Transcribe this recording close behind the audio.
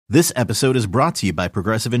This episode is brought to you by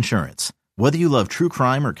Progressive Insurance. Whether you love true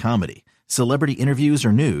crime or comedy, celebrity interviews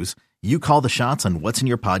or news, you call the shots on what's in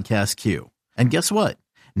your podcast queue. And guess what?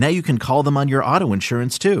 Now you can call them on your auto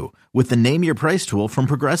insurance too with the Name Your Price tool from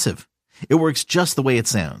Progressive. It works just the way it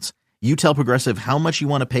sounds. You tell Progressive how much you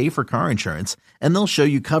want to pay for car insurance, and they'll show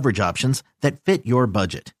you coverage options that fit your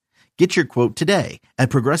budget. Get your quote today at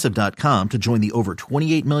Progressive.com to join the over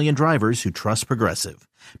 28 million drivers who trust Progressive.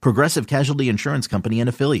 Progressive Casualty Insurance Company and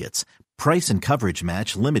Affiliates. Price and coverage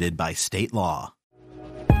match limited by state law.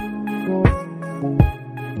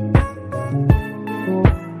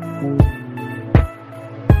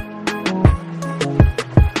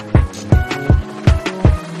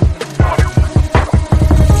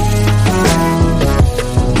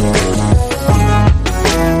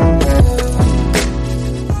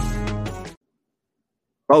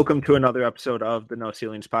 Welcome to another episode of the No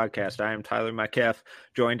Ceilings Podcast. I am Tyler Metcalf,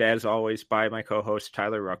 joined as always by my co-host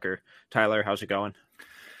Tyler Rucker. Tyler, how's it going?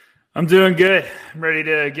 I'm doing good. I'm ready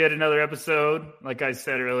to get another episode. Like I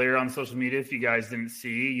said earlier on social media, if you guys didn't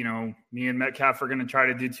see, me and Metcalf are going to try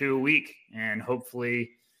to do 2 a week and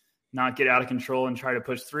hopefully not get out of control and try to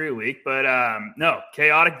push 3 a week. But no,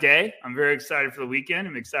 chaotic day. I'm very excited for the weekend.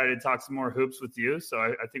 I'm excited to talk some more hoops with you. So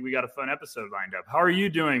I think we got a fun episode lined up. How are you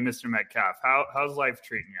doing, Mr. Metcalf? How's life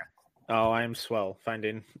treating you? Oh, I'm swell.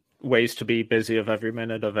 Finding ways to be busy of every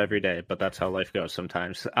minute of every day, but that's how life goes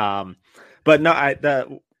sometimes. But no,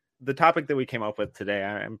 the topic that we came up with today,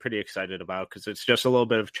 I'm pretty excited about because it's just a little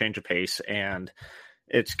bit of change of pace, and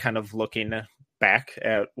it's kind of looking back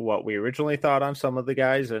at what we originally thought on some of the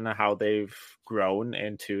guys and how they've grown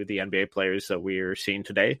into the NBA players that we're seeing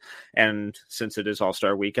today. And since it is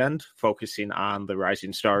All-Star Weekend, focusing on the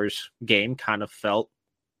Rising Stars game kind of felt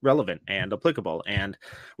relevant and applicable. And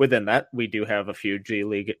within that, we do have a few G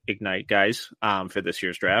League Ignite guys for this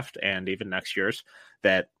year's draft and even next year's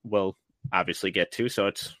that we'll obviously get to.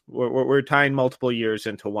 So we're tying multiple years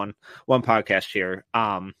into one podcast here.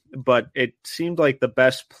 But it seemed like the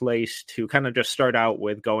best place to kind of just start out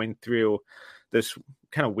with going through this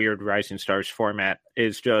kind of weird Rising Stars format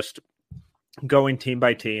is just going team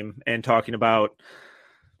by team and talking about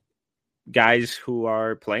guys who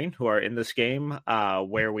are playing, who are in this game,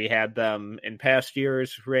 where we had them in past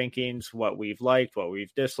years' rankings, what we've liked, what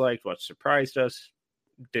we've disliked, what surprised us.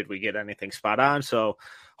 Did we get anything spot on? So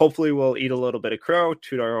hopefully we'll eat a little bit of crow,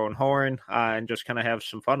 toot our own horn, and just kind of have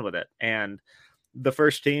some fun with it. And the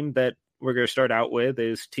first team that we're going to start out with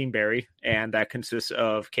is Team Barry, and that consists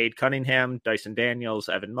of Cade Cunningham, Dyson Daniels,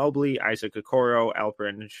 Evan Mobley, Isaac Okoro,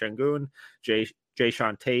 Alperen Sengun,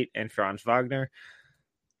 Jae'Sean Tate, and Franz Wagner.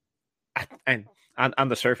 And on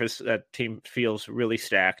the surface, that team feels really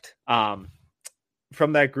stacked. From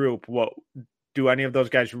that group, what do any of those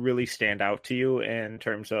guys really stand out to you in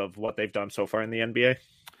terms of what they've done so far in the NBA?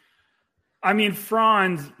 I mean,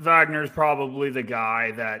 Franz Wagner is probably the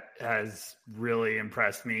guy that has really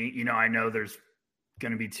impressed me. I know there's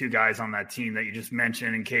going to be 2 guys on that team that you just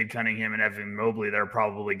mentioned, and Cade Cunningham and Evan Mobley. They're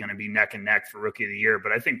probably going to be neck and neck for Rookie of the Year.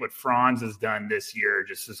 But I think what Franz has done this year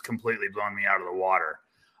just has completely blown me out of the water.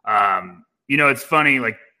 It's funny,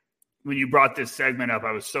 like when you brought this segment up,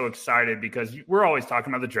 I was so excited because we're always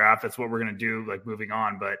talking about the draft. That's what we're going to do, like moving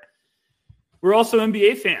on. But we're also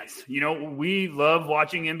NBA fans. We love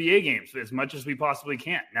watching NBA games as much as we possibly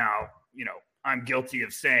can. Now, I'm guilty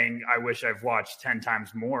of saying I wish I've watched 10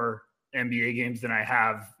 times more NBA games than I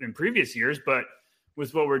have in previous years. But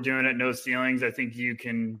with what we're doing at No Ceilings, I think you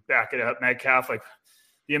can back it up, Metcalf. Like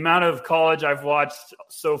the amount of college I've watched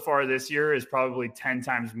so far this year is probably 10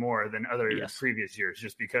 times more than other previous years,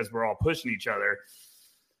 just because we're all pushing each other.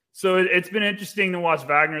 So it's been interesting to watch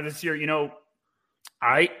Wagner this year.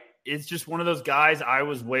 It's just one of those guys I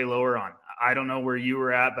was way lower on. I don't know where you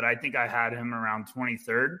were at, but I think I had him around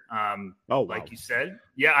 23rd. Like you said.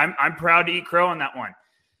 Yeah, I'm proud to eat crow on that one.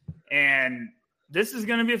 And this is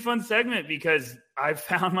going to be a fun segment because I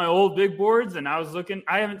found my old big boards and I was looking.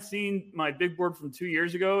 I haven't seen my big board from 2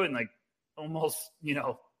 years ago in like almost,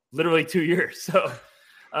 literally 2 years. So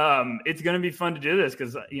it's going to be fun to do this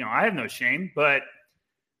because, I have no shame. But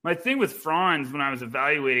my thing with Franz when I was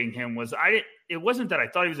evaluating him was it wasn't that I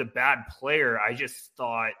thought he was a bad player. I just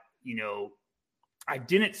thought, I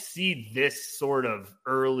didn't see this sort of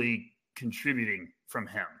early contributing from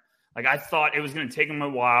him. Like I thought it was going to take him a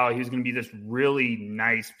while. He was going to be this really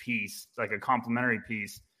nice piece, like a complimentary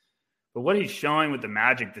piece. But what he's showing with the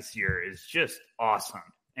Magic this year is just awesome.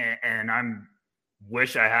 And I'm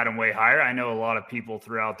wish I had him way higher. I know a lot of people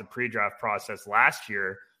throughout the pre-draft process last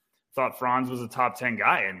year thought Franz was a top 10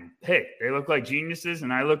 guy. And hey, they look like geniuses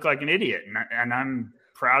and I look like an idiot. And I'm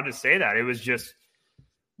proud to say that. It was just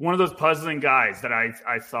one of those puzzling guys that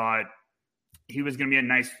I thought he was going to be a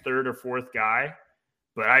nice third or fourth guy,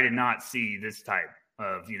 but I did not see this type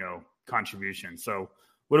of, contribution. So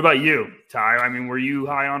what about you, Ty? I mean, were you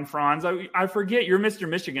high on Franz? I forget you're Mr.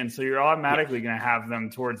 Michigan, so you're automatically going to have them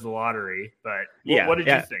towards the lottery, but what did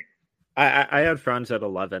you think? I had Franz at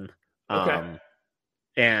 11. Okay.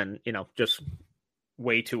 And, just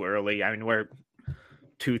way too early. I mean, we're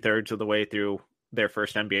 2/3 of the way through their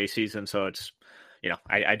first NBA season. So it's,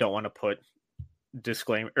 I don't want to put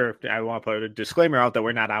I want to put a disclaimer out that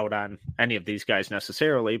we're not out on any of these guys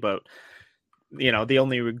necessarily, but the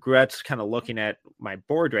only regrets kind of looking at my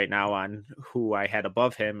board right now on who I had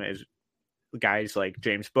above him is guys like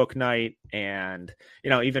James Bouknight and,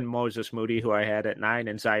 even Moses Moody, who I had at 9,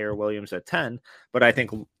 and Zaire Williams at 10. But I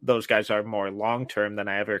think those guys are more long-term than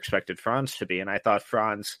I ever expected Franz to be. And I thought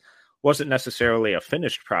Franz wasn't necessarily a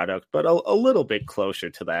finished product, but a little bit closer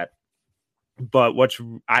to that. But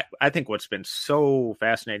I think what's been so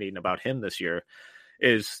fascinating about him this year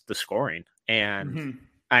is the scoring. And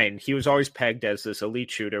he was always pegged as this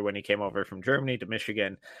elite shooter when he came over from Germany to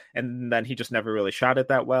Michigan, and then he just never really shot it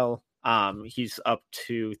that well. He's up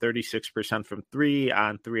to 36% from 3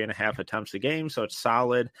 on 3.5 attempts a game, so it's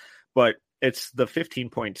solid, but it's the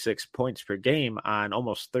 15.6 points per game on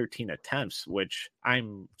almost 13 attempts, which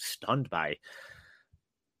I'm stunned by.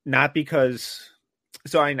 Not because,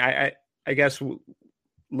 so I guess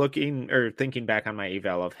looking or thinking back on my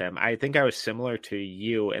eval of him, I think I was similar to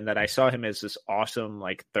you in that I saw him as this awesome,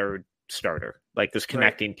 third starter, this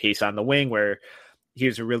connecting piece on the wing where he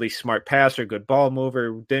was a really smart passer, good ball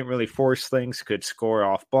mover, didn't really force things, could score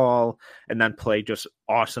off ball, and then play just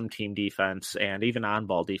awesome team defense and even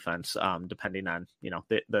on-ball defense, depending on,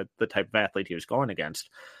 the type of athlete he was going against.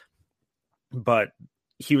 But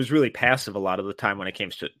he was really passive a lot of the time when it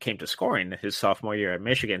came to scoring his sophomore year at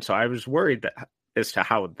Michigan. So I was worried as to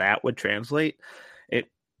how that would translate.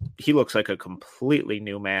 He looks like a completely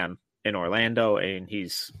new man in Orlando, and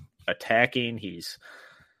he's attacking. He's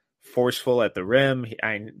forceful at the rim.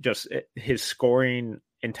 Just his scoring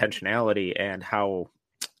intentionality and how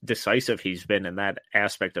decisive he's been in that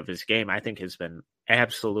aspect of his game, I think has been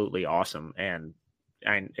absolutely awesome. And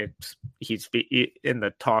he's in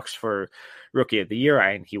the talks for Rookie of the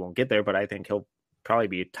Year. He won't get there, but I think he'll probably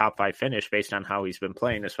be a top 5 finish based on how he's been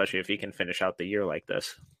playing, especially if he can finish out the year like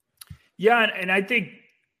this. Yeah, and I think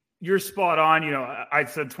you're spot on. I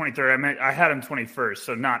said 23rd. I had him 21st,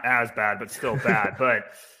 so not as bad, but still bad. But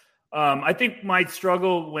I think my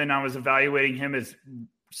struggle when I was evaluating him is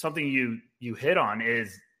something you hit on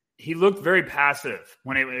is he looked very passive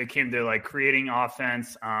when it came to creating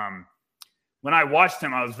offense. When I watched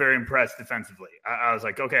him, I was very impressed defensively. I was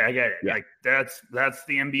like, okay, I get it. Yeah. That's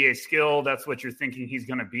the NBA skill. That's what you're thinking he's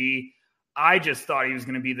going to be. I just thought he was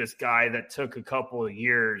going to be this guy that took a couple of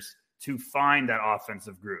years to find that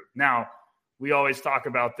offensive groove. Now, we always talk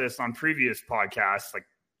about this on previous podcasts,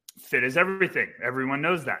 fit is everything. Everyone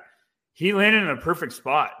knows that. He landed in a perfect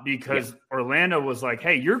spot because Orlando was like,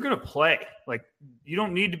 hey, you're going to play. You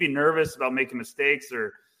don't need to be nervous about making mistakes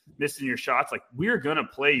or missing your shots. We're going to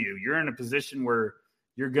play you. You're in a position where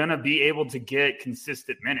you're going to be able to get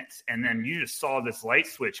consistent minutes. And then you just saw this light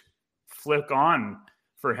switch flick on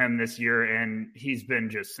for him this year, and he's been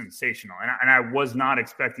just sensational. And I was not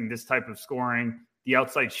expecting this type of scoring, the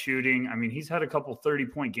outside shooting. I mean, he's had a couple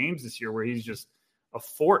 30-point games this year where he's just a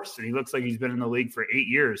force, and he looks like he's been in the league for 8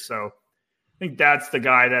 years. So I think that's the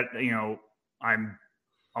guy that, I'm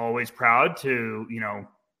always proud to,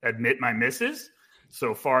 admit my misses.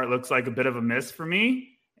 So far, it looks like a bit of a miss for me.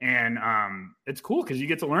 And it's cool because you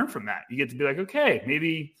get to learn from that. You get to be like, okay,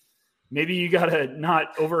 maybe you got to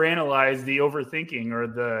not overanalyze the overthinking or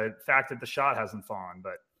the fact that the shot hasn't fallen.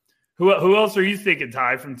 But who else are you thinking,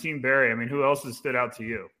 Ty, from Team Barry? I mean, who else has stood out to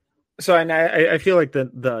you? So I feel like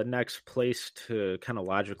the next place to kind of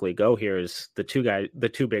logically go here is the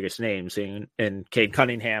two biggest names in Cade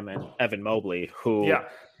Cunningham and Evan Mobley, who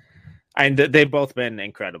and they've both been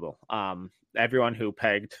incredible. Everyone who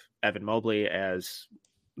pegged Evan Mobley as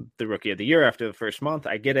the Rookie of the Year after the first month,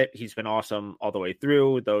 I get it. He's been awesome all the way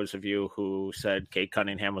through. Those of you who said Cade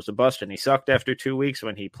Cunningham was a bust and he sucked after 2 weeks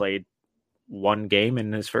when he played one game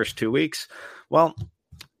in his first 2 weeks, well,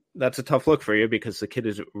 that's a tough look for you because the kid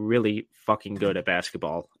is really fucking good at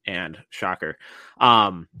basketball, and shocker.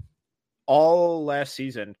 All last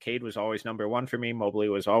season, Cade was always number 1 for me. Mobley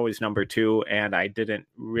was always number 2, and I didn't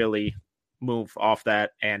really move off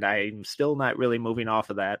that, and I'm still not really moving off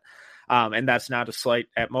of that. And that's not a slight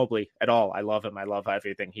at Mobley at all. I love him. I love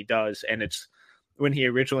everything he does, and it's when he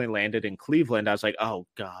originally landed in Cleveland, I was like, oh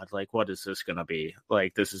God, like, what is this going to be?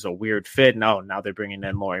 Like, this is a weird fit. No, now they're bringing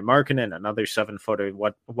in Lauri Markkanen, another 7-footer.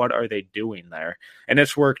 What are they doing there? And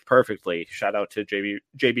it's worked perfectly. Shout out to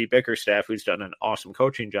JB Bickerstaff, who's done an awesome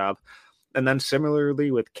coaching job. And then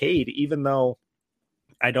similarly with Cade, even though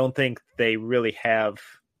I don't think they really have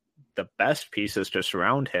the best pieces to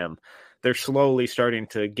surround him, they're slowly starting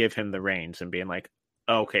to give him the reins and being like,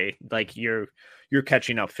 okay, like you're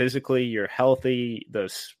catching up physically, you're healthy, the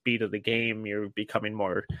speed of the game, you're becoming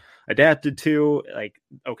more adapted to, like,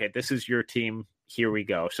 okay, this is your team, here we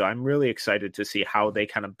go. So I'm really excited to see how they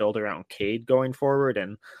kind of build around Cade going forward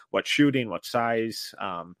and what shooting, what size,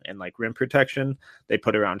 and like rim protection they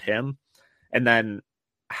put around him. And then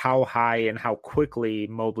how high and how quickly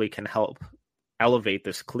Mobley can help elevate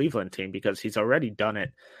this Cleveland team, because he's already done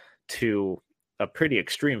it to a pretty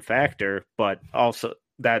extreme factor, but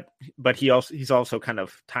he's also kind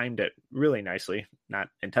of timed it really nicely, not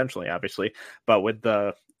intentionally, obviously, but with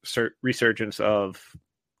the resurgence of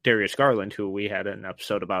Darius Garland, who we had an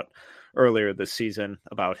episode about earlier this season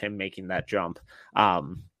about him making that jump.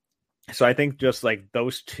 So I think just like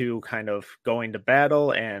those two kind of going to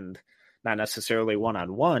battle, and not necessarily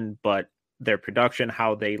one-on-one, but their production,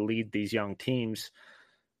 how they lead these young teams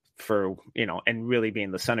for, and really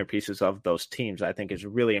being the centerpieces of those teams, I think is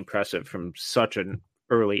really impressive from such an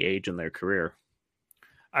early age in their career.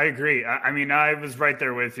 I agree. I mean, I was right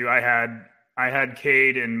there with you. I had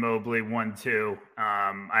Cade and Mobley 1-2.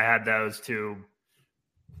 I had those two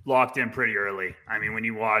locked in pretty early. I mean, when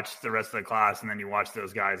you watch the rest of the class and then you watch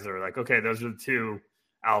those guys, they're like, okay, those are the two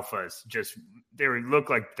alphas. Just they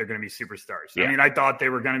look like they're going to be superstars. Yeah. I mean, I thought they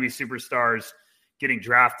were going to be superstars getting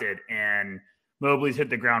drafted, and Mobley's hit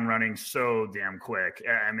the ground running so damn quick.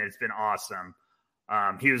 I mean, it's been awesome.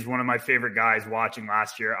 He was one of my favorite guys watching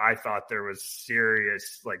last year. I thought there was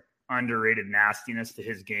serious, like, underrated nastiness to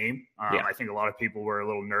his game. I think a lot of people were a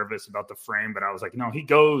little nervous about the frame, but I was like, no, he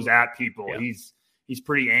goes at people. Yeah. He's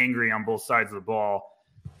pretty angry on both sides of the ball.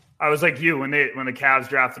 I was like you, when the Cavs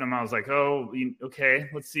drafted him, I was like, oh, okay,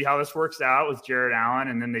 let's see how this works out with Jarrett Allen.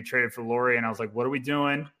 And then they traded for Lauri, and I was like, what are we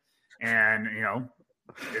doing? And,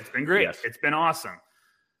 it's been great. Yes. It's been awesome.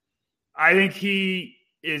 I think he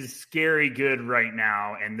is scary good right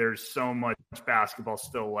now, and there's so much basketball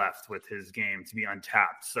still left with his game to be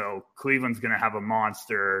untapped. So Cleveland's going to have a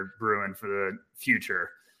monster brewing for the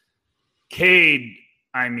future. Cade,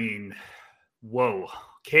 I mean, whoa.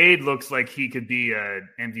 Cade looks like he could be an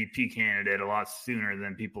MVP candidate a lot sooner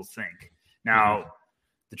than people think. Now,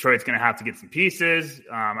 Detroit's going to have to get some pieces.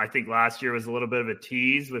 I think last year was a little bit of a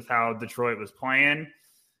tease with how Detroit was playing,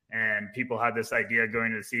 and people had this idea going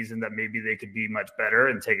into the season that maybe they could be much better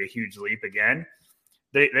and take a huge leap again.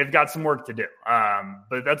 They've got some work to do,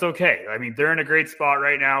 but that's okay. I mean, they're in a great spot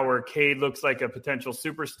right now where Cade looks like a potential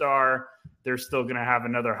superstar. They're still going to have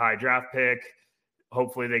another high draft pick.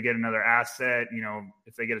 Hopefully they get another asset.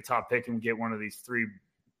 If they get a top pick and get one of these three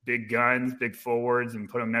big guns, big forwards, and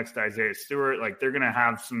put them next to Isaiah Stewart, like they're going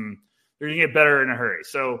to get better in a hurry.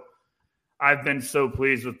 So I've been so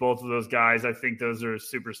pleased with both of those guys. I think those are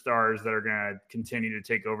superstars that are going to continue to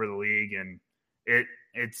take over the league. And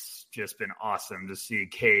it's just been awesome to see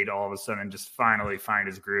Cade all of a sudden just finally find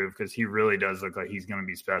his groove, because he really does look like he's going to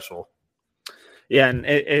be special. Yeah, and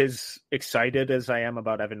as excited as I am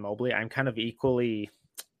about Evan Mobley, I'm kind of equally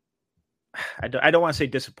I don't want to say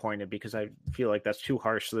disappointed, because I feel like that's too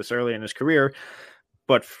harsh this early in his career,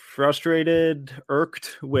 but frustrated,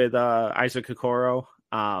 irked with Isaac Okoro.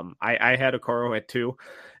 I had Okoro at 2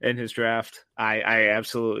 in his draft. I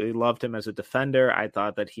absolutely loved him as a defender. I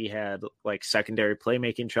thought that he had like secondary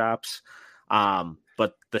playmaking chops,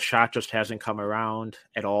 but the shot just hasn't come around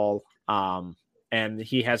at all. And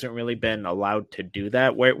he hasn't really been allowed to do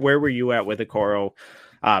that. Where were you at with Okoro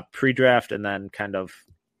pre-draft, and then kind of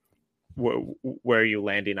where are you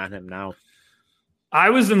landing on him now? I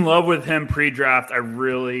was in love with him pre-draft. I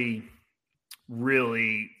really,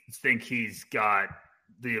 really think he's got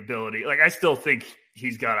the ability. Like, I still think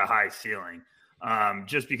he's got a high ceiling,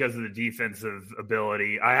 just because of the defensive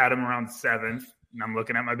ability. I had him around 7th, and I'm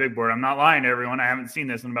looking at my big board. I'm not lying to everyone. I haven't seen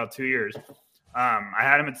this in about 2 years. I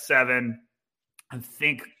had him at 7. I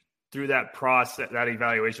think through that process, that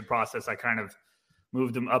evaluation process, I kind of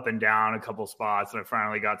moved him up and down a couple spots, and I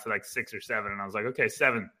finally got to like 6 or 7, and I was like, okay,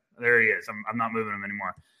 7, there he is. I'm not moving him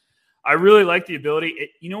anymore. I really like the ability.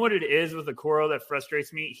 You know what it is with Okoro that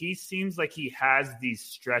frustrates me? He seems like he has these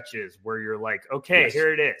stretches where you're like, okay, yes,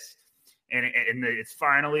 here it is. And it's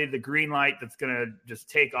finally the green light that's going to just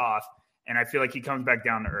take off. And I feel like he comes back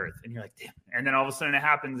down to earth, and you're like, damn. And then all of a sudden it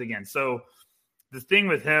happens again. So the thing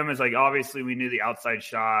with him is, like, obviously we knew the outside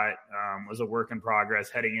shot was a work in progress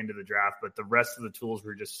heading into the draft, but the rest of the tools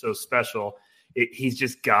were just so special. He's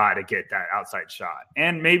just got to get that outside shot.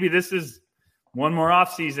 And maybe this is one more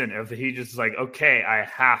offseason if he just like, okay, I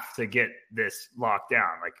have to get this locked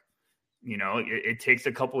down. Like, you know, it takes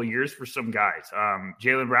a couple of years for some guys.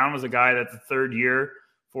 Jaylen Brown was a guy that the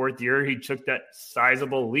fourth year, he took that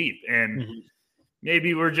sizable leap. And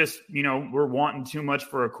maybe we're just, you know, we're wanting too much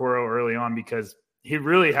for Okoro early on because he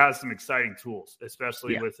really has some exciting tools,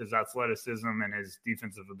 especially with his athleticism and his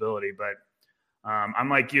defensive ability. But I'm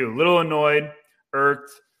like you, a little annoyed,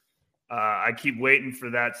 irked. I keep waiting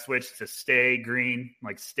for that switch to stay green,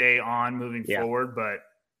 like stay on moving forward. But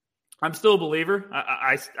I'm still a believer.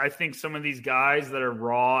 I think some of these guys that are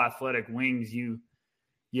raw athletic wings, you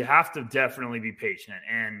have to definitely be patient.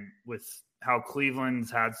 And with how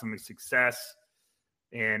Cleveland's had some success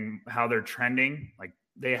and how they're trending, like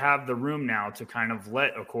they have the room now to kind of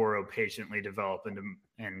let Okoro patiently develop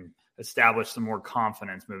and establish some more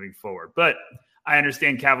confidence moving forward. But I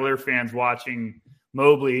understand Cavalier fans watching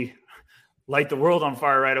Mobley light the world on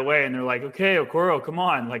fire right away, and they're like, okay, Okoro, come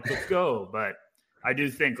on, like, let's go. But I do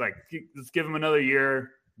think, like, let's give him another year,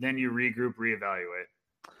 then you regroup, reevaluate.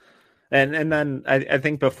 And then I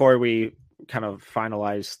think before we kind of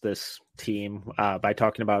finalize this team by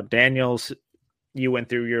talking about Daniels, you went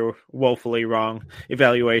through your woefully wrong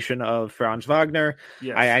evaluation of Franz Wagner.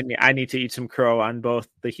 Yes. I need to eat some crow on both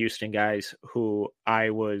the Houston guys who I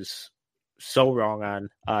was so wrong on.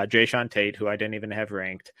 Jae'Sean Tate, who I didn't even have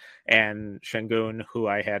ranked, and Sengun, who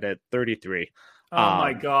I had at 33. Oh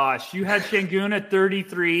my gosh. You had Sengun at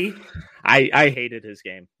 33? I hated his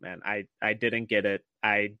game, man. I didn't get it.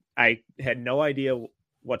 I had no idea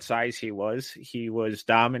what size he was. He was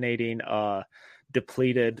dominating a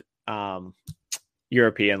depleted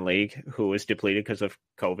European League, who was depleted because of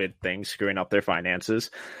COVID things screwing up their finances.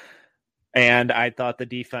 And I thought the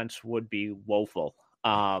defense would be woeful.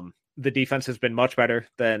 The defense has been much better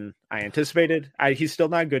than I anticipated. He's still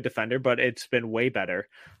not a good defender, but it's been way better.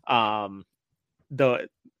 I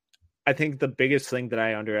think the biggest thing that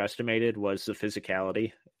I underestimated was the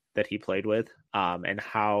physicality that he played with, and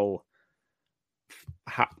how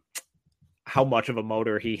much of a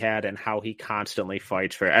motor he had and how he constantly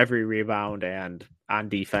fights for every rebound and on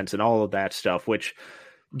defense and all of that stuff, which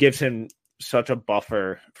gives him such a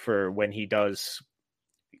buffer for when he does,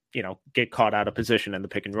 you know, get caught out of position in the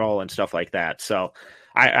pick and roll and stuff like that. So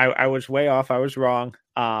I was way off. I was wrong.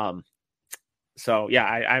 So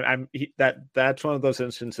yeah, that's one of those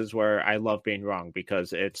instances where I love being wrong,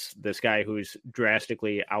 because it's this guy who's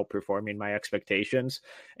drastically outperforming my expectations,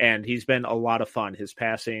 and he's been a lot of fun. His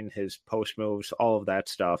passing, his post moves, all of that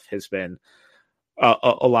stuff has been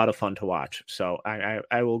a lot of fun to watch. So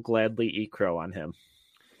I will gladly eat crow on him.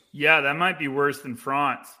 Yeah, that might be worse than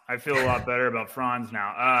Franz. I feel a lot better about Franz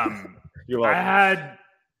now. You're welcome. I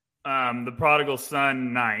had the prodigal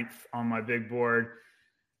son 9th on my big board.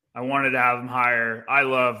 I wanted to have him higher. I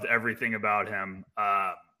loved everything about him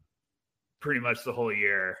pretty much the whole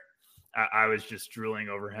year. I was just drooling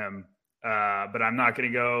over him. But I'm not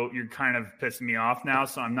going to go – you're kind of pissing me off now,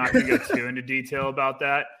 so I'm not going to go too into detail about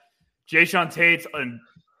that. Jae'Sean Tate's an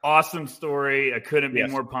awesome story. I couldn't be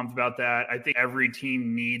more pumped about that. I think every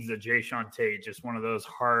team needs a Jae'Sean Tate, just one of those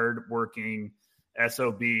hard-working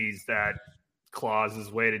SOBs that claws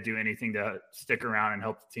his way to do anything to stick around and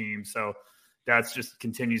help the team. So – that's just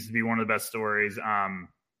continues to be one of the best stories.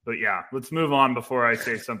 But yeah, let's move on before I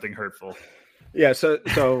say something hurtful. Yeah. So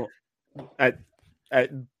at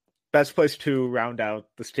best place to round out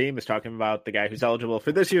this team is talking about the guy who's eligible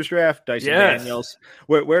for this year's draft, Dyson Daniels.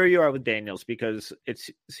 Where are you at with Daniels? Because it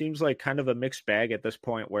seems like kind of a mixed bag at this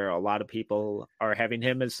point, where a lot of people are having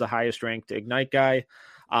him as the highest ranked Ignite guy.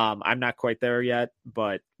 I'm not quite there yet,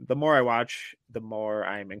 but the more I watch, the more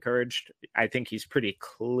I'm encouraged. I think he's pretty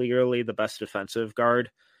clearly the best defensive guard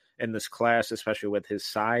in this class, especially with his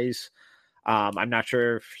size. I'm not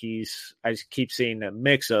sure if I keep seeing a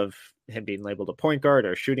mix of him being labeled a point guard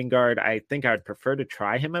or shooting guard. I think I'd prefer to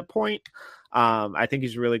try him at point. I think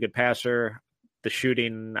he's a really good passer. The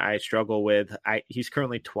shooting I struggle with. He's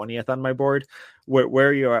currently 20th on my board. Where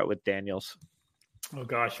are you at with Daniels? Oh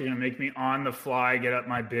gosh, you're gonna make me on the fly get up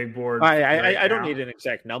my big board. I don't need an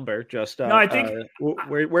exact number. Just no, I think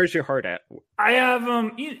where's your heart at? I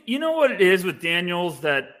have you know what it is with Daniels,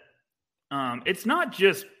 that it's not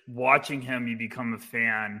just watching him you become a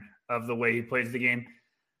fan of the way he plays the game.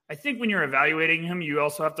 I think when you're evaluating him, you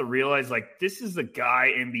also have to realize, like, this is the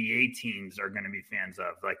guy NBA teams are going to be fans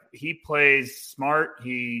of. Like, he plays smart.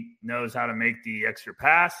 He knows how to make the extra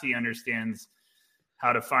pass. He understands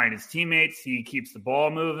how to find his teammates. He keeps the ball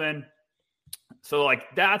moving. So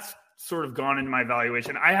like that's sort of gone into my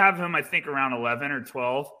evaluation. I have him, I think, around 11 or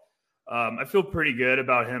 12. I feel pretty good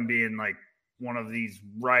about him being like one of these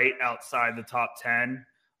right outside the top 10.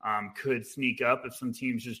 Could sneak up if some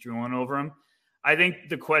teams just drooling over him. I think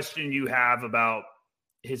the question you have about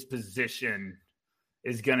his position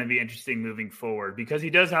is going to be interesting moving forward because he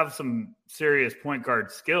does have some serious point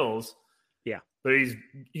guard skills. Yeah. But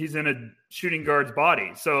he's in a shooting guard's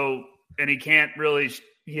body. So, and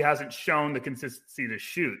he hasn't shown the consistency to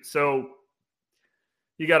shoot. So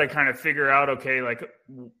you got to kind of figure out, okay, like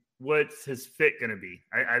what's his fit going to be?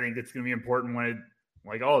 I think it's going to be important when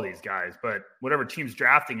like all these guys, but whatever team's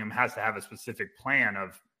drafting him has to have a specific plan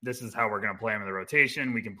of this is how we're going to play him in the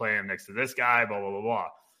rotation. We can play him next to this guy, blah, blah, blah, blah.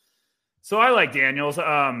 So I like Daniels.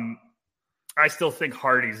 I still think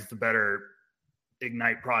Hardy's the better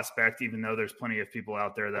Ignite prospect, even though there's plenty of people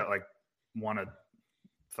out there that like want to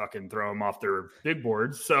fucking throw him off their big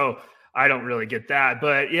boards. So I don't really get that.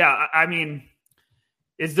 But yeah, I mean,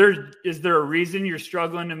 is there a reason you're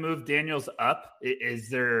struggling to move Daniels up? Is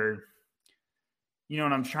there, you know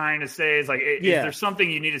what I'm trying to say? Is like, is there something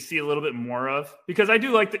you need to see a little bit more of? Because I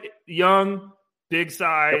do like the young, big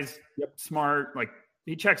size, smart, like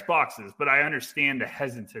he checks boxes, but I understand the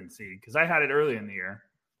hesitancy because I had it early in the year.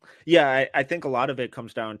 Yeah, I think a lot of it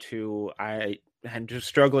comes down to I'm just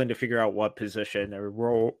struggling to figure out what position or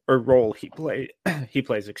role he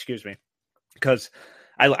plays, excuse me. Because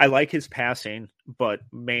I like his passing, but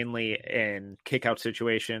mainly in kick-out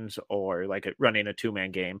situations or like running a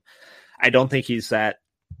two-man game. I don't think he's that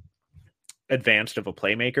advanced of a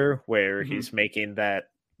playmaker where he's making that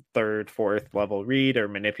third, fourth level read or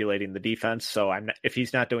manipulating the defense. So if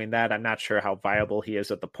he's not doing that, I'm not sure how viable he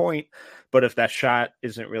is at the point. But if that shot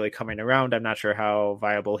isn't really coming around, I'm not sure how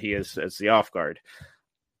viable he is as the off guard.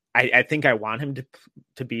 I think I want him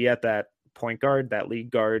to be at that point guard, that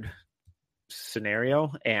lead guard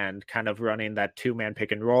scenario, and kind of running that two-man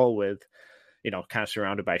pick and roll with, kind of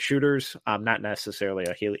surrounded by shooters. Not necessarily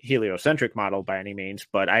a heliocentric model by any means,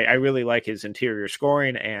 but I really like his interior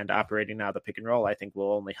scoring and operating out of the pick and roll. I think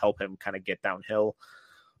will only help him kind of get downhill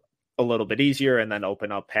a little bit easier and then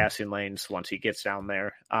open up passing lanes once he gets down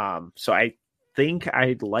there. So I think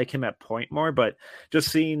I'd like him at point more, but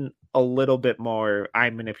just seeing a little bit more eye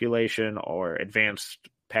manipulation or advanced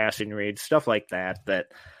passing reads, stuff like that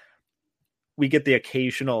we get the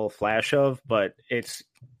occasional flash of, but it's,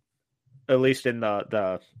 at least in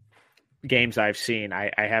the games I've seen,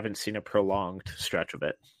 I haven't seen a prolonged stretch of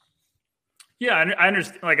it. Yeah, I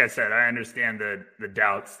understand. Like I said, I understand the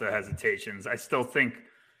doubts, the hesitations. I still think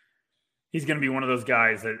he's going to be one of those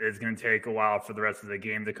guys that is going to take a while for the rest of the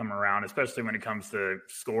game to come around, especially when it comes to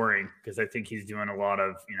scoring, because I think he's doing a lot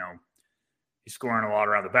of, he's scoring a lot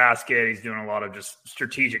around the basket. He's doing a lot of just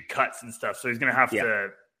strategic cuts and stuff. So he's going to have to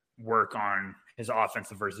work on his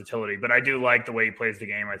offensive versatility, but I do like the way he plays the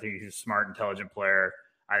game. I think he's a smart, intelligent player.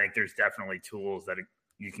 I think there's definitely tools that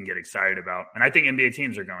you can get excited about. And I think NBA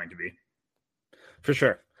teams are going to be. For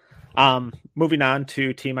sure. Moving on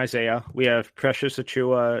to Team Isaiah, we have Precious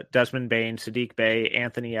Achiuwa, Desmond Bane, Saddiq Bey,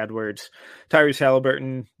 Anthony Edwards, Tyrese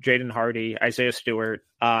Halliburton, Jaden Hardy, Isaiah Stewart.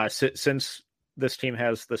 Since this team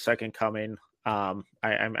has the second coming, I'm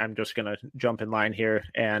just going to jump in line here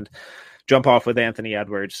and jump off with Anthony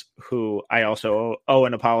Edwards, who I also owe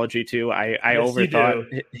an apology to. I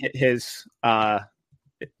overthought his I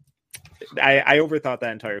overthought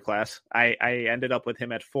that entire class. I ended up with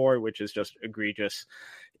him at 4, which is just egregious.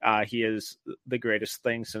 He is the greatest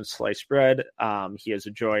thing since sliced bread. He is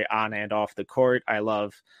a joy on and off the court. I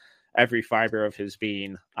love every fiber of his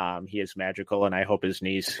being. He is magical, and I hope his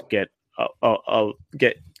knees get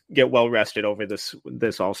well rested over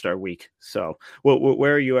this All-Star week. So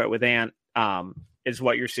where are you at with Ant? Is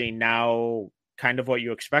what you're seeing now kind of what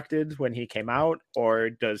you expected when he came out, or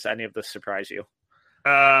does any of this surprise you?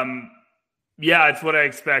 Yeah, it's what I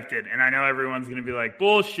expected. And I know everyone's going to be like,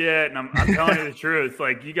 bullshit. And I'm telling you the truth.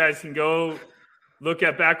 Like, you guys can go look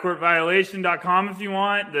at backcourtviolation.com if you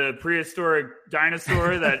want, the prehistoric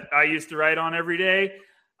dinosaur that I used to write on every day.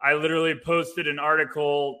 I literally posted an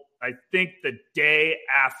article, I think the day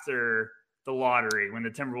after the lottery when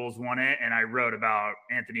the Timberwolves won it, and I wrote about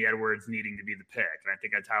Anthony Edwards needing to be the pick. And I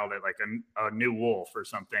think I titled it like a new wolf or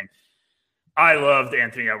something. I loved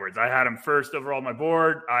Anthony Edwards. I had him first overall on my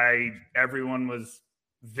board. Everyone was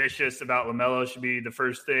vicious about LaMelo should be the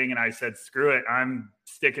first thing, and I said, screw it. I'm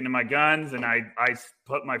sticking to my guns, and I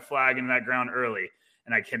put my flag in that ground early.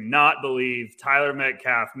 And I cannot believe Tyler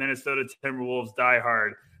Metcalf, Minnesota Timberwolves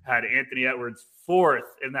diehard, had Anthony Edwards 4th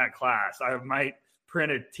in that class. I might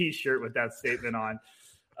print a T-shirt with that statement on.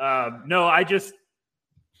 No, I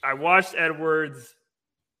watched Edwards.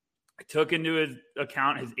 I took into his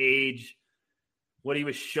account his age, what he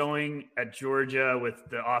was showing at Georgia with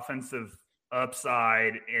the offensive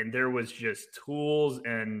upside, and there was just tools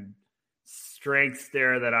and strengths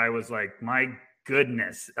there that I was like, my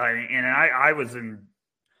goodness. I was in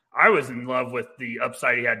love with the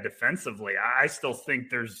upside he had defensively. I still think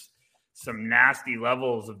there's some nasty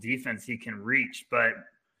levels of defense he can reach, but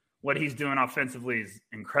what he's doing offensively is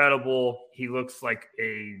incredible. He looks like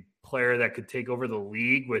a player that could take over the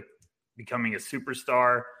league with becoming a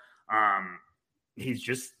superstar. He's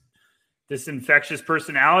just this infectious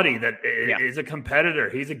personality that is a competitor.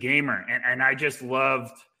 He's a gamer. And I just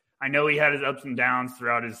loved, I know he had his ups and downs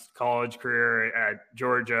throughout his college career at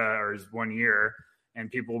Georgia or his 1 year,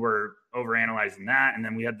 and people were overanalyzing that. And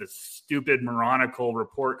then we had the stupid moronical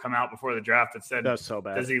report come out before the draft that said, that's so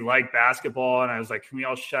bad. Does he like basketball? And I was like, can we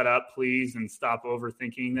all shut up, please, and stop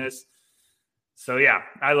overthinking this? So, yeah,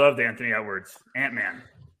 I loved Anthony Edwards. Ant-Man.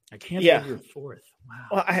 I can't believe you're fourth.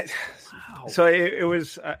 Wow. Well, So it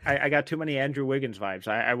was. I got too many Andrew Wiggins vibes.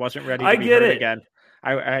 I wasn't ready to be hurt again.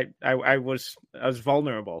 I was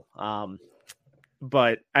vulnerable.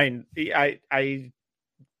 But I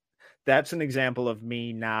that's an example of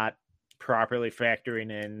me not properly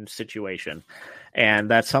factoring in situation, and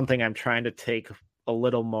that's something I'm trying to take a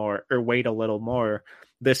little more or wait a little more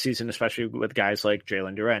this season, especially with guys like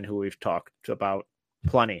Jalen Duren, who we've talked about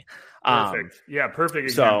plenty. Perfect. Perfect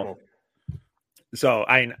example. So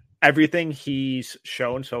everything he's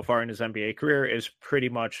shown so far in his NBA career is pretty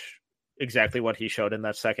much exactly what he showed in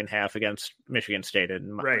that second half against Michigan State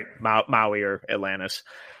and Maui or Atlantis,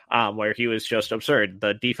 where he was just absurd.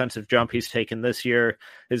 The defensive jump he's taken this year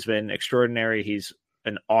has been extraordinary. He's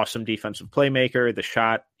an awesome defensive playmaker. The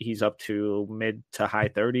shot, he's up to mid to high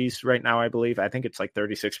 30s right now, I believe. I think it's like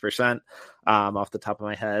 36% off the top of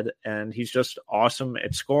my head. And he's just awesome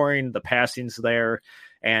at scoring. The passing's there.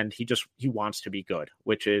 And he wants to be good,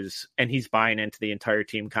 and he's buying into the entire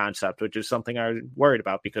team concept, which is something I was worried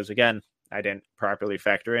about because, again, I didn't properly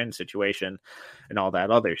factor in situation and all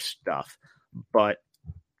that other stuff. But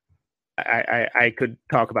I could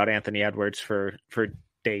talk about Anthony Edwards for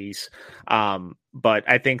days. But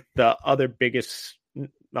I think the biggest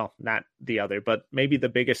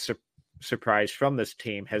surprise from this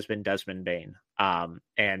team has been Desmond Bane.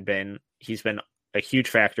 He's been a huge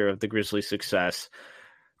factor of the Grizzlies' success.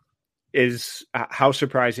 How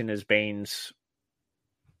surprising is Bane's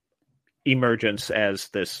emergence as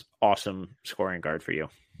this awesome scoring guard for you?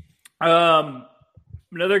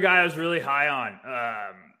 Another guy I was really high on.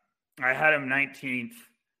 I had him 19th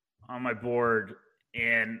on my board,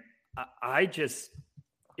 and I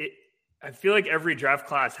feel like every draft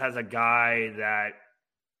class has a guy that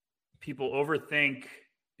people overthink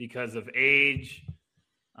because of age,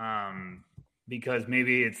 because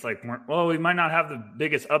maybe it's like, well, we might not have the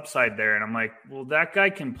biggest upside there. And I'm like, well, that guy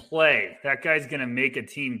can play. That guy's going to make a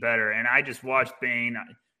team better. And I just watched Bane.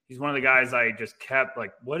 He's one of the guys I just kept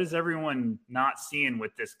like, what is everyone not seeing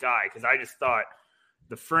with this guy? Because I just thought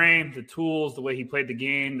the frame, the tools, the way he played the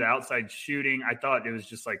game, the outside shooting, I thought it was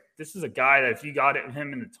just like, this is a guy that if you got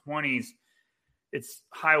him in the 20s, it's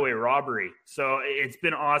highway robbery. So it's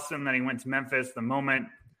been awesome that he went to Memphis. The moment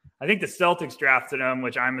I think the Celtics drafted him,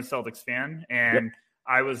 which I'm a Celtics fan, and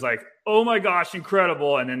I was like, oh my gosh,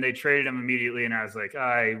 incredible. And then they traded him immediately, and I was like,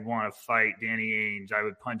 I want to fight Danny Ainge. I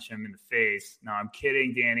would punch him in the face. No, I'm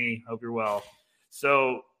kidding, Danny. Hope you're well.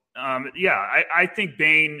 So, I think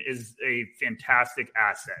Bane is a fantastic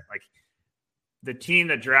asset. Like, the team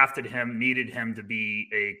that drafted him needed him to be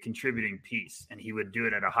a contributing piece, and he would do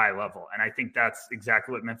it at a high level. And I think that's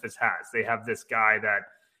exactly what Memphis has. They have this guy that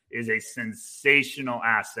is a sensational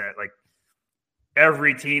asset. Like,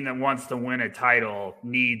 every team that wants to win a title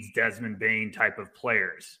needs Desmond Bane type of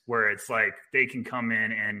players, where it's like they can come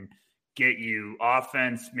in and get you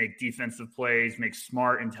offense, make defensive plays, make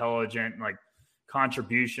smart, intelligent, like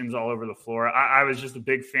contributions all over the floor. I was just a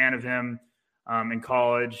big fan of him in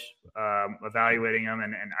college, evaluating him.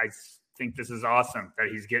 And I think this is awesome that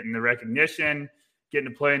he's getting the recognition, getting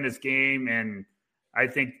to play in this game. And I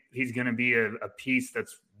think he's going to be a piece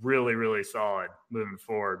that's really, really solid moving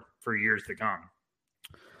forward for years to come.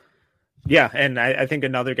 Yeah, and I think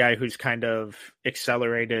another guy who's kind of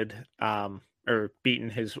accelerated or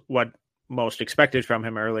beaten what most expected from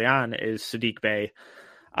him early on is Saddiq Bey,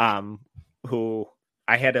 who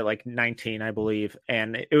I had at like 19, I believe,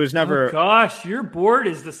 and it was never. Oh gosh, your board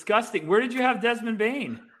is disgusting. Where did you have Desmond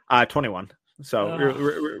Bane? 21, so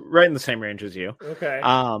right in the same range as you. Okay.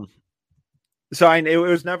 So it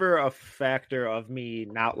was never a factor of me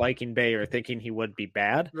not liking Bey or thinking he would be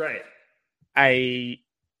bad. Right.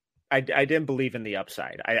 I didn't believe in the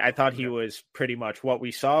upside. I thought he was pretty much what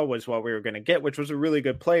we saw was what we were going to get, which was a really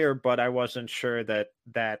good player, but I wasn't sure that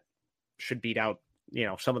should beat out,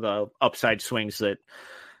 some of the upside swings that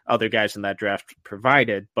other guys in that draft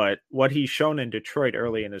provided. But what he's shown in Detroit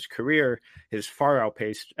early in his career has far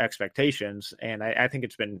outpaced expectations. And I think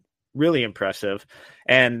it's been really impressive.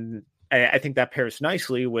 And I think that pairs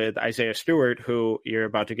nicely with Isaiah Stewart, who you're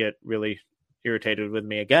about to get really irritated with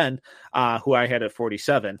me again, who I had at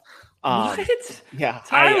 47. What? Yeah,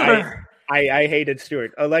 Tyler. I hated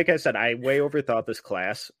Stewart. Like I said, I way overthought this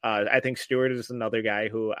class. I think Stewart is another guy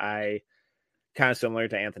who I kind of similar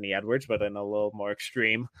to Anthony Edwards, but in a little more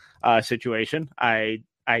extreme situation. I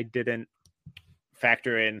didn't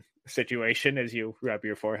factor in situation as you rub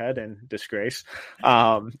your forehead in disgrace.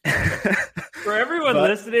 For everyone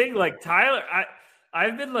listening, like Tyler,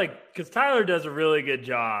 I've been because Tyler does a really good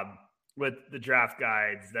job with the draft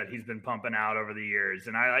guides that he's been pumping out over the years.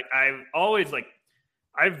 And I've always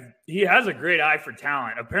he has a great eye for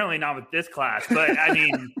talent, apparently not with this class, but I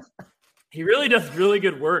mean, he really does really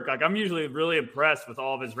good work. Like I'm usually really impressed with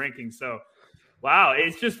all of his rankings. So wow,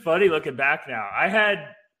 it's just funny looking back now. I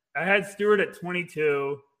had Stewart at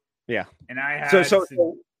 22. Yeah. And I had so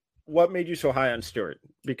what made you so high on Stewart?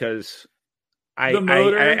 Because okay. The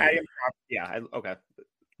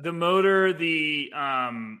motor,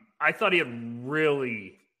 I thought he had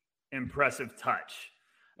really impressive touch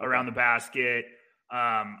around the basket.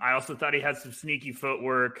 I also thought he had some sneaky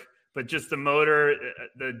footwork, but just the motor,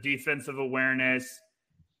 the defensive awareness.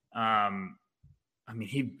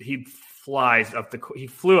 He flies up he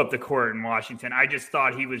flew up the court in Washington. I just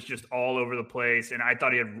thought he was just all over the place, and I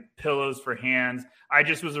thought he had pillows for hands. I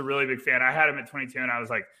just was a really big fan. I had him at 22, and I was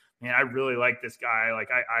like, man, I really like this guy. Like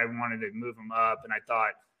I wanted to move him up, and I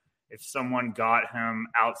thought if someone got him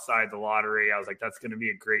outside the lottery, I was like, that's going to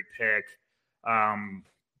be a great pick.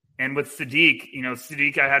 And with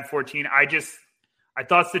Sadiq, I had 14. I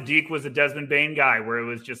thought Sadiq was a Desmond Bane guy where it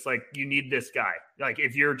was just like, you need this guy. Like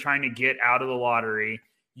if you're trying to get out of the lottery,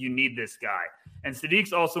 you need this guy. And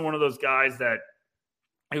Sadiq's also one of those guys that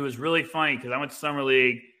it was really funny because I went to Summer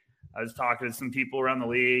League. I was talking to some people around the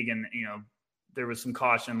league and, there was some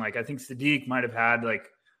caution. Like I think Sadiq might have had like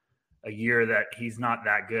a year that he's not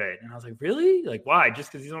that good. And I was like, really? Like why? Just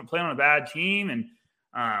because he's playing on a bad team? And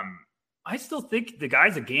I still think the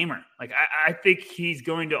guy's a gamer. Like I think he's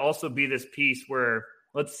going to also be this piece where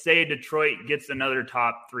let's say Detroit gets another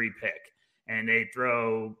top 3 pick and they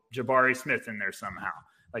throw Jabari Smith in there somehow.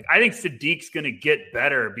 Like I think Sadiq's going to get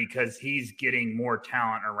better because he's getting more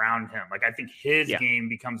talent around him. Like I think his game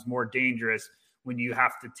becomes more dangerous when you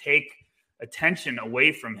have to take attention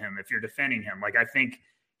away from him if you're defending him. Like I think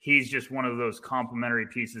he's just one of those complementary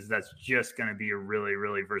pieces that's just going to be a really,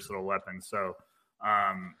 really versatile weapon. So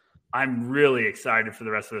I'm really excited for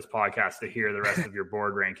the rest of this podcast to hear the rest of your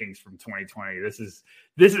board rankings from 2020. This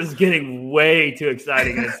is getting way too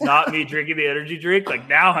exciting. And it's not me drinking the energy drink. Like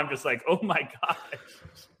now I'm just like, oh my gosh.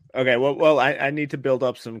 Okay. Well, I need to build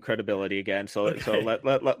up some credibility again. So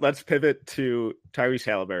let's pivot to Tyrese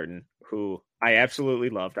Halliburton, who I absolutely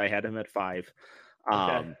loved. I had him at 5.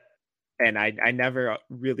 And I never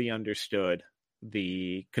really understood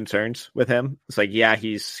the concerns with him. It's like, yeah,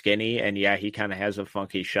 he's skinny and yeah, he kind of has a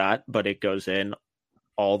funky shot, but it goes in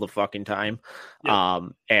all the fucking time. Yep.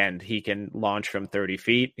 And he can launch from 30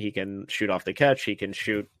 feet. He can shoot off the catch. He can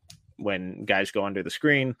shoot when guys go under the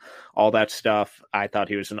screen, all that stuff. I thought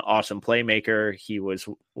he was an awesome playmaker. He was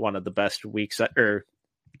one of the best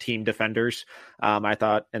team defenders, I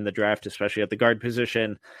thought, in the draft, especially at the guard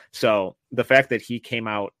position. So the fact that he came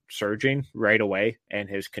out surging right away and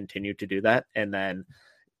has continued to do that, and then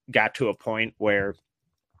got to a point where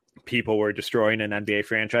people were destroying an NBA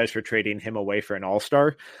franchise for trading him away for an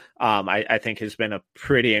all-star, I think has been a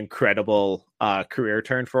pretty incredible career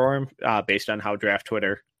turn for him based on how Draft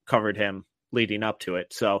Twitter covered him leading up to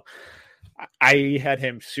it. So I had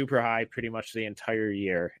him super high pretty much the entire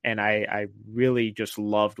year, and I really just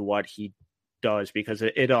loved what he does because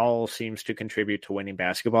it all seems to contribute to winning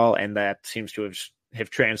basketball, and that seems to have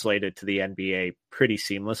translated to the NBA pretty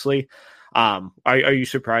seamlessly. Are you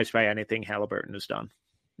surprised by anything Halliburton has done?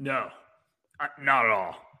 No, not at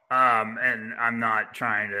all. And I'm not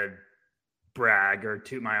trying to brag or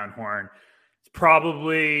toot my own horn. It's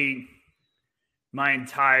probably my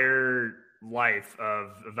entire life of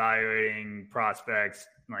evaluating prospects,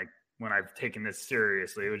 like when I've taken this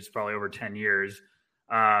seriously, which is probably over 10 years.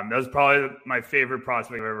 That was probably my favorite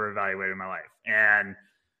prospect I've ever evaluated in my life. And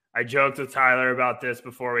I joked with Tyler about this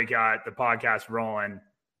before we got the podcast rolling.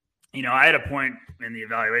 I had a point in the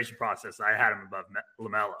evaluation process, I had him above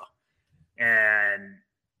LaMelo. And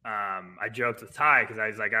I joked with Ty because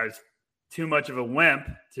I was too much of a wimp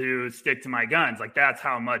to stick to my guns. Like, that's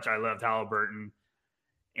how much I loved Halliburton.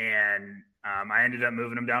 And I ended up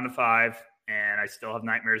moving him down to 5, and I still have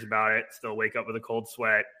nightmares about it. Still wake up with a cold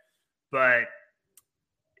sweat. But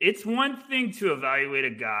it's one thing to evaluate a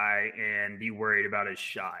guy and be worried about his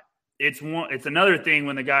shot. It's another thing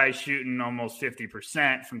when the guy is shooting almost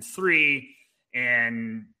 50% from 3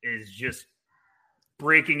 and is just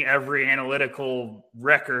breaking every analytical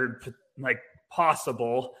record like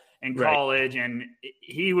possible in college. Right. And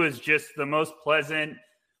he was just the most pleasant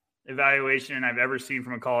evaluation I've ever seen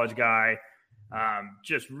from a college guy.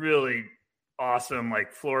 Just really awesome,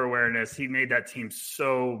 like floor awareness. He made that team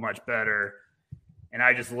so much better. And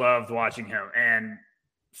I just loved watching him and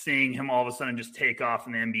seeing him all of a sudden just take off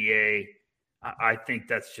in the NBA. I think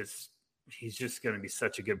he's just going to be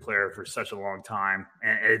such a good player for such a long time.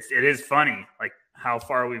 And it is funny, like how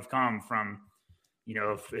far we've come from,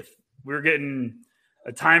 if we're getting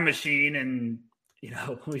a time machine and,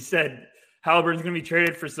 we said Halliburton's going to be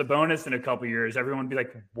traded for Sabonis in a couple of years, everyone would be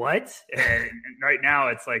like, what? And right now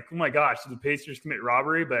it's like, oh my gosh, did the Pacers commit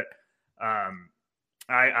robbery? But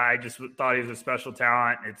I just thought he was a special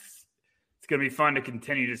talent. It's going to be fun to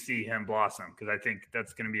continue to see him blossom because I think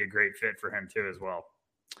that's going to be a great fit for him too as well.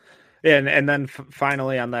 And then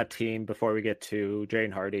finally on that team, before we get to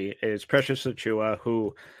Jaden Hardy, is Precious Achiuwa,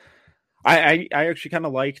 who I actually kind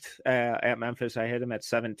of liked at Memphis. I had him at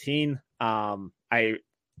 17.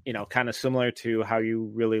 Kind of similar to how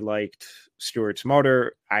you really liked Stewart's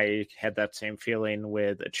motor. I had that same feeling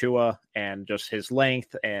with Achiuwa and just his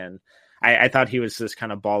length. And I thought he was this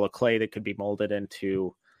kind of ball of clay that could be molded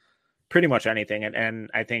into pretty much anything.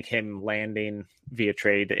 And I think him landing via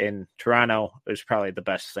trade in Toronto is probably the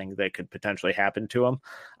best thing that could potentially happen to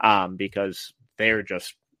him, because they're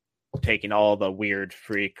just taking all the weird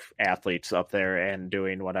freak athletes up there and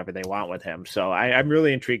doing whatever they want with him. So I'm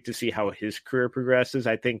really intrigued to see how his career progresses.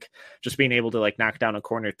 I think just being able to like knock down a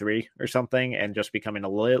corner 3 or something and just becoming a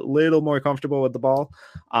little more comfortable with the ball,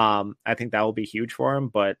 I think that will be huge for him.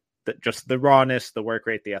 But just the rawness, the work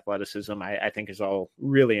rate, the athleticism, I think is all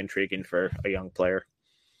really intriguing for a young player.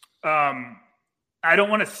 I don't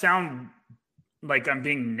want to sound like I'm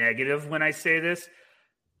being negative when I say this.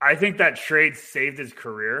 I think that trade saved his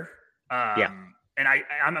career. And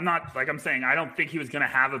I'm not, like I'm saying, I don't think he was going to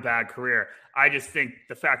have a bad career. I just think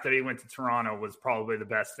the fact that he went to Toronto was probably the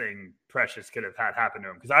best thing Precious could have had happen to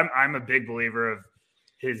him. Because I'm a big believer of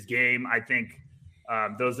his game. I think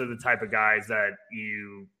those are the type of guys that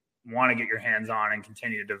you want to get your hands on and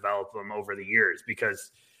continue to develop them over the years,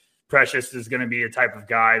 because Precious is going to be a type of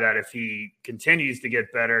guy that if he continues to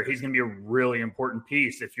get better, he's going to be a really important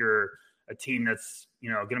piece if you're a team that's,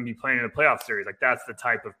 going to be playing in a playoff series. Like, that's the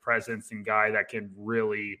type of presence and guy that can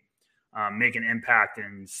really make an impact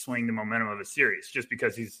and swing the momentum of a series. Just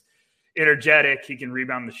because he's energetic, he can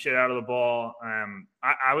rebound the shit out of the ball.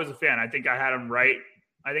 I was a fan. I think I had him right.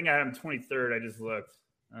 I think I had him 23rd. I just looked.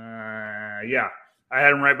 I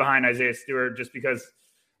had him right behind Isaiah Stewart just because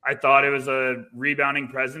I thought it was a rebounding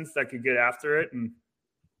presence that could get after it, and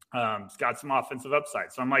it's got some offensive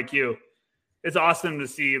upside. So I'm like you. It's awesome to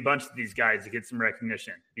see a bunch of these guys get some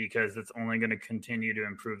recognition because it's only going to continue to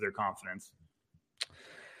improve their confidence.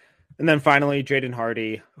 And then finally, Jaden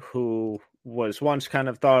Hardy, who was once kind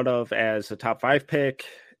of thought of as a top 5 pick,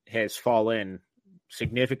 has fallen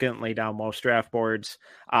significantly down most draft boards.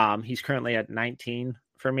 He's currently at 19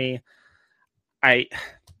 for me. I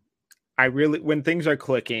really, when things are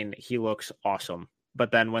clicking, he looks awesome.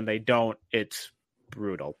 But then when they don't, it's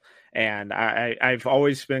brutal. And I've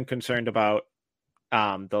always been concerned about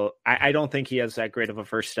I don't think he has that great of a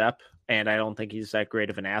first step, and I don't think he's that great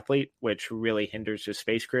of an athlete, which really hinders his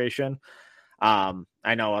space creation.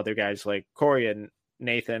 I know other guys like Corey and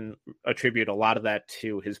Nathan attribute a lot of that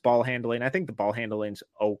to his ball handling. I think the ball handling's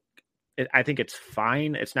I think it's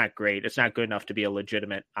fine. It's not great. It's not good enough to be a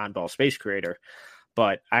legitimate on-ball space creator.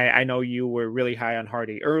 But I know you were really high on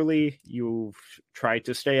Hardy early. You've tried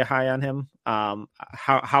to stay high on him.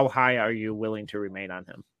 How high are you willing to remain on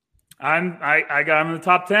him? I got him in the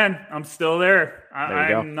top 10. I'm still there.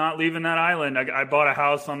 I'm not leaving that island. I bought a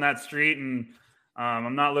house on that street, and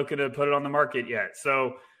I'm not looking to put it on the market yet.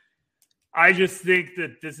 So I just think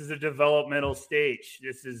that this is a developmental stage.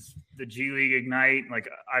 This is the G League Ignite. Like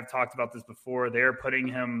I've talked about this before. They're putting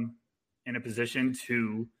him in a position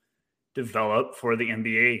to develop for the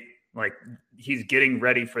NBA. Like he's getting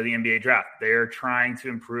ready for the NBA draft. They're trying to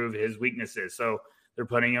improve his weaknesses. So they're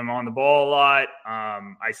putting him on the ball a lot.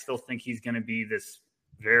 I still think he's going to be this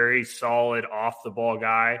very solid off the ball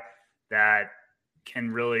guy that can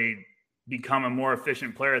really become a more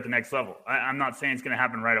efficient player at the next level. I'm not saying it's going to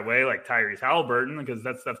happen right away like Tyrese Halliburton, because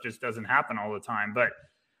that stuff just doesn't happen all the time. But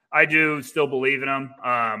I do still believe in him.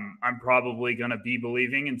 I'm probably going to be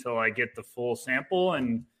believing until I get the full sample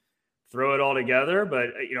and throw it all together.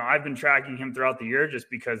 But, I've been tracking him throughout the year just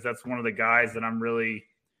because that's one of the guys that I'm really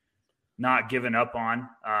not giving up on,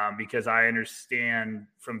 because I understand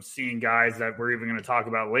from seeing guys that we're even going to talk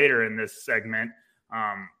about later in this segment.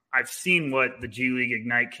 I've seen what the G League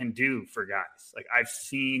Ignite can do for guys. Like, I've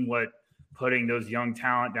seen what putting those young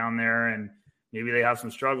talent down there, and maybe they have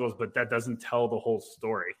some struggles, but that doesn't tell the whole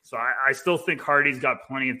story. So I still think Hardy's got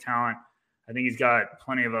plenty of talent. I think he's got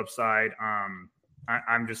plenty of upside. I'm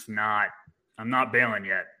not bailing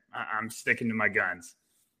yet. I'm sticking to my guns.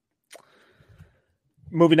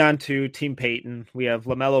 Moving on to Team Peyton, we have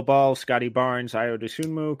LaMelo Ball, Scotty Barnes, Ayo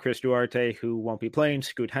Dosunmu, Chris Duarte, who won't be playing,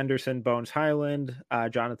 Scoot Henderson, Bones Highland,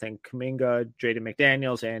 Jonathan Kuminga, Jaden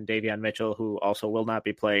McDaniels, and Davion Mitchell, who also will not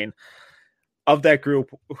be playing. Of that group,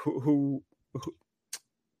 who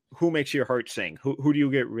makes your heart sing? Who do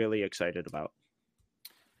you get really excited about?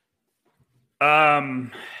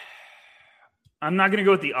 I'm not going to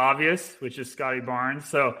go with the obvious, which is Scotty Barnes.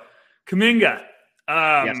 So Kuminga,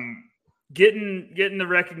 Yes. Getting the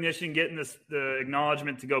recognition, getting the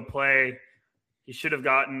acknowledgement to go play. He should have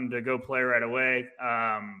gotten to go play right away.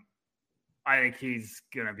 I think he's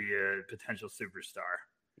going to be a potential superstar.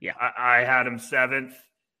 Yeah. I had him 7th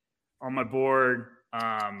on my board.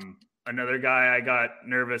 Another guy I got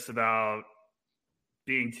nervous about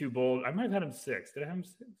being too bold. I might have had him 6th. Did I have him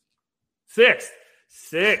 6th?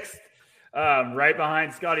 6th. Right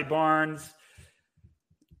behind Scotty Barnes.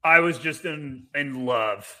 I was just in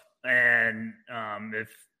love. And if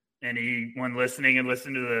anyone listening and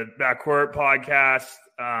listened to the Backcourt podcast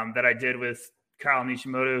that I did with Kyle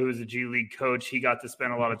Nishimoto, who's a G League coach, he got to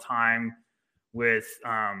spend a lot of time with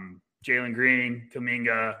Jalen Green,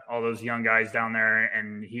 Kuminga, all those young guys down there.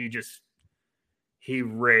 And he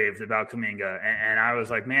raved about Kuminga. And I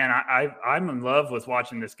was like, man, I'm in love with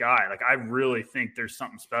watching this guy. Like, I really think there's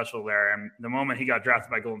something special there. And the moment he got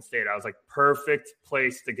drafted by Golden State, I was like, perfect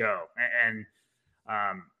place to go. And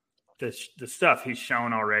the stuff he's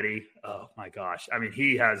shown already, oh my gosh. I mean,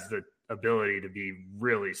 he has the ability to be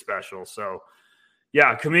really special. So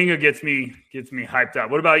yeah, Kuminga gets me hyped up.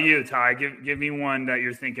 What about you, Ty? Give me one that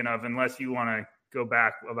you're thinking of, unless you want to go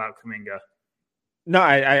back about Kuminga. No,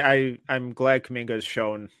 I'm glad Kuminga's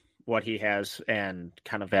shown what he has and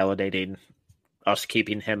kind of validating us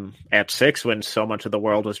keeping him at 6 when so much of the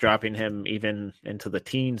world was dropping him even into the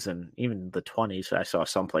teens and even the 20s. I saw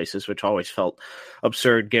some places, which always felt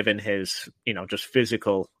absurd given his, just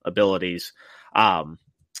physical abilities. Other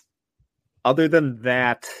than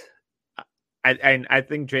that, I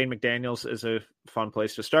think Jaden McDaniels is a fun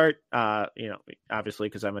place to start. Obviously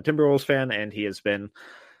because I'm a Timberwolves fan, and he has been,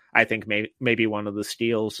 I think, maybe one of the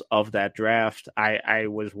steals of that draft. I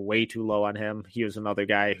was way too low on him. He was another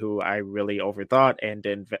guy who I really overthought and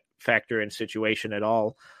didn't factor in situation at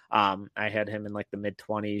all. I had him in like the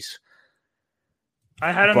mid-20s.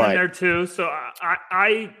 I had him in there too. So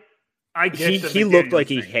I get he looked like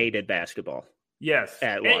he hated basketball. Yes.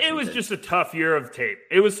 It was just a tough year of tape.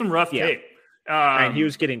 It was some rough tape. And he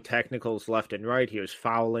was getting technicals left and right. He was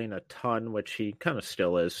fouling a ton, which he kind of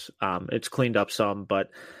still is. It's cleaned up some, but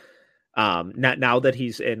now that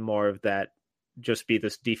he's in more of that, just be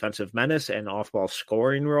this defensive menace and off-ball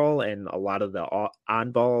scoring role, and a lot of the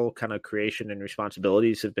on-ball kind of creation and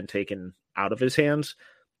responsibilities have been taken out of his hands,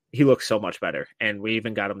 he looks so much better. And we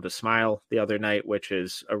even got him to smile the other night, which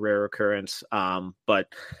is a rare occurrence. But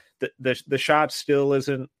the shot still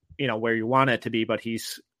isn't, where you want it to be, but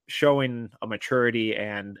he's showing a maturity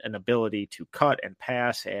and an ability to cut and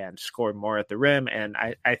pass and score more at the rim. And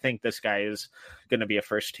I think this guy is going to be a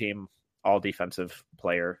first team all defensive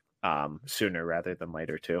player sooner rather than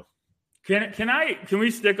later too. Can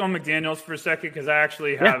we stick on McDaniels for a second? Cause I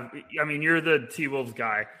actually have, I mean, you're the T-Wolves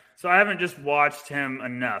guy, so I haven't just watched him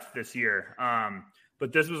enough this year.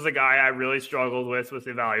 But this was a guy I really struggled with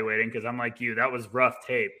evaluating, cause I'm like you, that was rough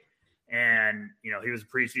tape. And, he was a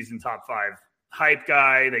preseason top 5 hype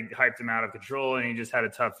guy. They hyped him out of control, and he just had a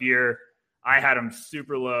tough year. I had him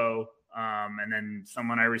super low. And then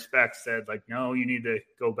someone I respect said, like, no, you need to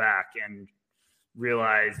go back and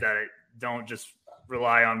realize that don't just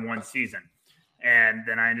rely on one season. And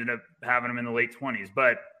then I ended up having him in the late 20s.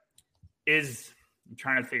 But I'm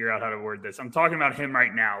trying to figure out how to word this. I'm talking about him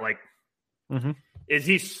right now. Like, Is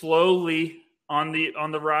he slowly on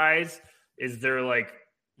the rise? Is there like,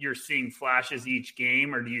 you're seeing flashes each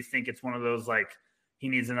game, or do you think it's one of those, like, he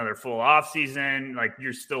needs another full off season? Like,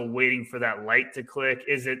 you're still waiting for that light to click?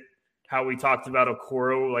 how we talked about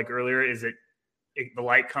Okoro like earlier. Is it the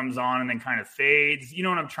light comes on and then kind of fades? You know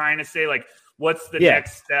what I'm trying to say? Like, what's the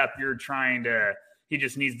next step you're trying to – he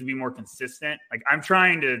just needs to be more consistent. Like, I'm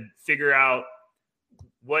trying to figure out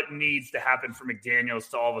what needs to happen for McDaniels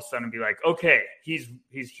to all of a sudden be like, okay, he's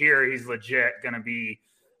here. He's legit going to be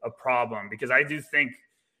a problem, because I do think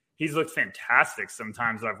he's looked fantastic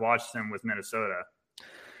sometimes. I've watched him with Minnesota.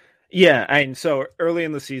 Yeah, and so early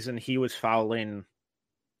in the season, he was fouling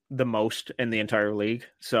the most in the entire league.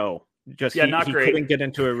 So just he couldn't get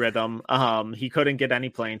into a rhythm. He couldn't get any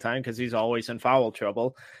playing time because he's always in foul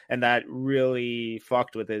trouble, and that really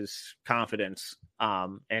fucked with his confidence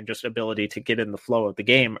and just ability to get in the flow of the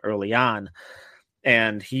game early on.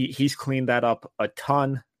 And he's cleaned that up a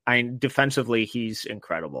ton. Defensively, he's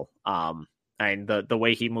incredible. And the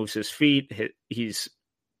way he moves his feet, he's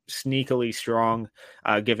sneakily strong,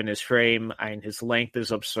 given his frame, and his length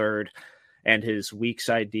is absurd, and his weak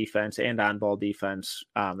side defense and on-ball defense,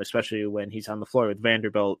 especially when he's on the floor with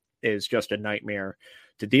Vanderbilt, is just a nightmare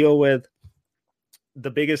to deal with.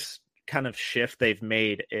 The biggest kind of shift they've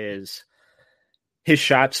made is his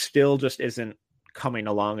shot still just isn't coming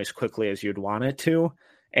along as quickly as you'd want it to.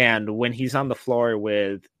 And when he's on the floor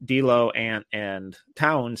with D'Lo and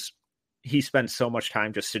Towns, he spends so much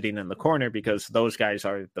time just sitting in the corner because those guys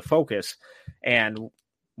are the focus. And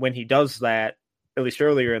when he does that, at least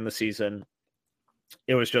earlier in the season,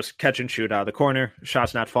 it was just catch and shoot out of the corner,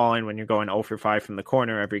 shots not falling when you're going 0 for 5 from the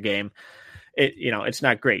corner every game. It's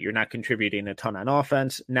not great. You're not contributing a ton on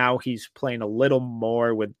offense. Now he's playing a little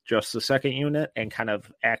more with just the second unit and kind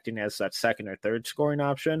of acting as that second or third scoring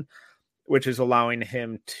option, which is allowing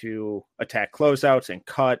him to attack closeouts and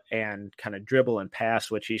cut and kind of dribble and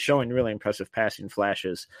pass, which he's showing really impressive passing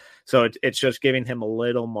flashes. So it's just giving him a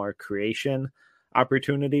little more creation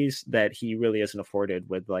opportunities that he really isn't afforded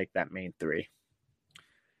with like that main three.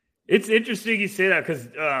 It's interesting you say that, because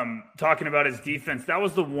talking about his defense, that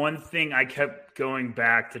was the one thing I kept going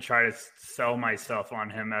back to try to sell myself on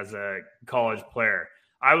him as a college player.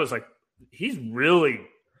 I was like, he's really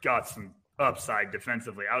got some upside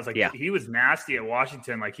defensively. I was like, He was nasty at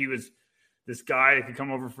Washington. Like, he was this guy that could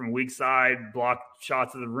come over from weak side, block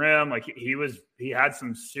shots at the rim. Like, he had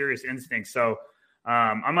some serious instincts. So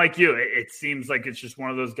I'm like you. It seems like it's just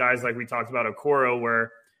one of those guys like we talked about Okoro,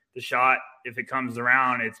 where the shot, if it comes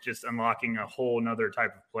around, it's just unlocking a whole nother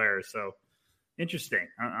type of player. So interesting.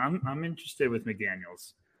 I'm interested with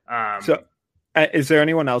McDaniels. Is there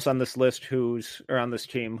anyone else on this list or on this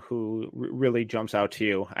team who really jumps out to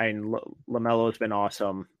you? LaMelo has been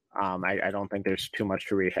awesome. I don't think there's too much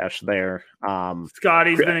to rehash there.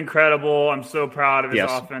 Scotty's been incredible. I'm so proud of his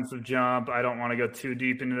offensive jump. I don't want to go too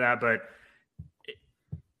deep into that, but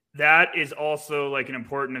that is also like an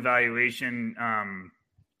important evaluation,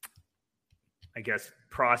 I guess,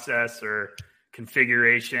 process or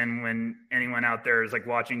configuration when anyone out there is like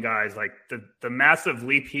watching guys, like the massive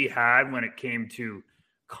leap he had when it came to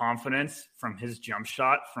confidence from his jump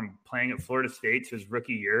shot from playing at Florida State to his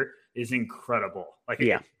rookie year is incredible. Like,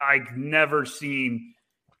 I've never seen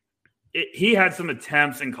it. He had some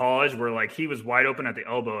attempts in college where like he was wide open at the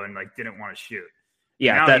elbow and like didn't want to shoot.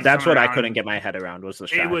 Yeah. That's what I couldn't get my head around was the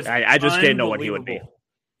shot. I just didn't know what he would be.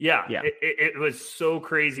 Yeah. It was so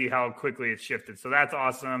crazy how quickly it shifted. So that's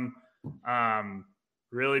awesome.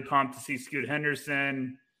 Really pumped to see Scoot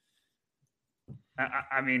Henderson.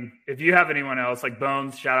 I mean, if you have anyone else like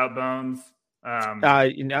Bones, shout out Bones.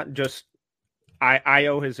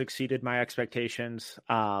 Io has exceeded my expectations.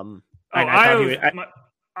 I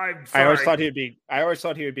always thought he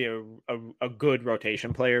would be a good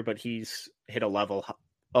rotation player, but he's hit a level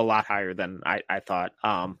a lot higher than I thought.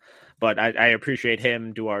 But I appreciate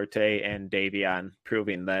him, Duarte, and Davion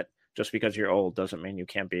proving that just because you're old doesn't mean you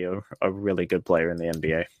can't be a really good player in the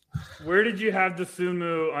NBA. Where did you have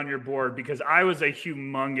Dosunmu on your board? Because I was a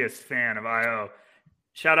humongous fan of Io.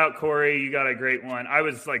 Shout out Corey, you got a great one. I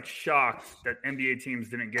was like shocked that NBA teams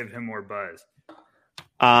didn't give him more buzz.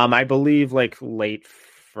 I believe like late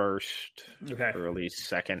first, early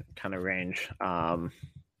second kind of range.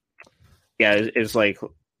 It's like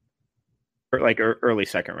early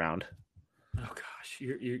second round. Oh gosh,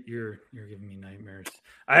 you're giving me nightmares.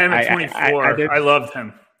 I have him at 24. I loved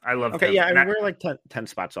him. Okay, yeah, I mean, we're like 10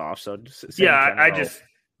 spots off. So I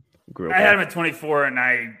had him at 24, and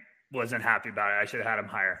I wasn't happy about it. I should have had him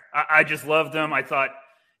higher. I just loved him. I thought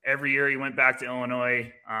every year he went back to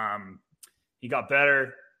Illinois, he got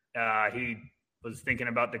better. He was thinking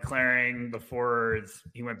about declaring before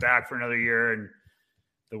he went back for another year, and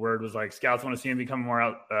the word was like scouts want to see him become a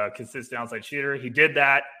more consistent outside shooter. He did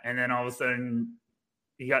that, and then all of a sudden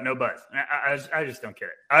he got no buzz. I just don't get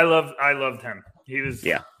it. I loved him. He was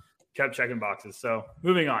kept checking boxes. So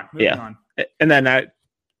moving on. And then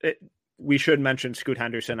we should mention Scoot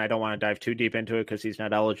Henderson. I don't want to dive too deep into it because he's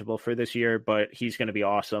not eligible for this year, but he's going to be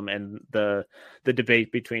awesome. And the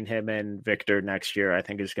debate between him and Victor next year, I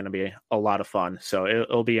think, is going to be a lot of fun. So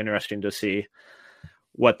it'll be interesting to see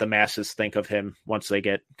what the masses think of him once they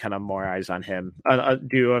get kind of more eyes on him.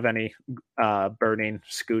 Do you have any burning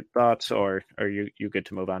Scoot thoughts, or are you good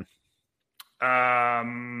to move on?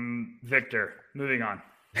 Victor, moving on.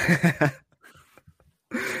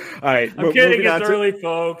 All right. I'm kidding. It's early,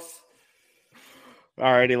 folks.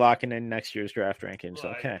 Already locking in next year's draft rankings.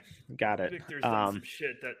 Well, okay. Got it. Victor's done some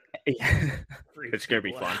shit that it's going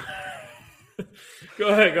to be fun. Go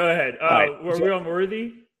ahead. Right. Were we on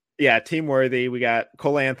Worthy? Yeah, Team Worthy. We got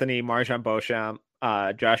Cole Anthony, Marjan Beauchamp,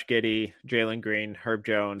 Josh Giddey, Jalen Green, Herb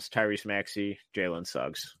Jones, Tyrese Maxey, Jalen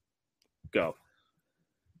Suggs. Go.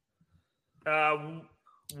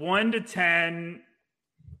 1 to 10.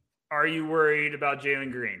 Are you worried about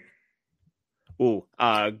Jalen Green? Ooh,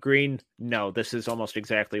 Green. No, this is almost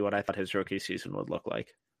exactly what I thought his rookie season would look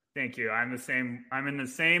like. Thank you. I'm in the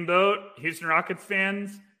same boat. Houston Rockets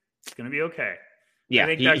fans, it's going to be okay. Yeah, I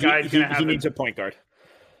think that guy is going to have. He needs a point guard.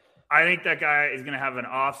 I think that guy is going to have an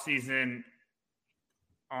off season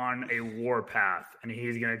on a war path, and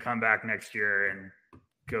he's going to come back next year and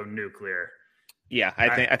go nuclear. Yeah,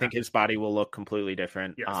 I think his body will look completely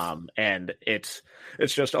different. Yes. And it's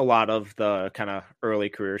just a lot of the kind of early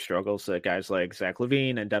career struggles that guys like Zach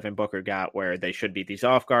LaVine and Devin Booker got, where they should be these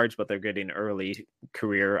off guards, but they're getting early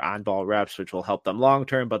career on ball reps, which will help them long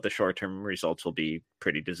term, but the short term results will be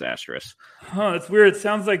pretty disastrous. Oh, that's weird. It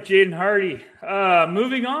sounds like Jaden Hardy.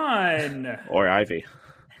 Moving on. Or Ivy.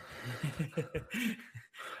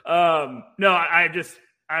 No, I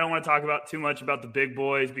don't want to talk about too much about the big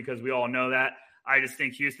boys because we all know that. I just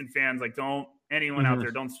think Houston fans, don't anyone out there,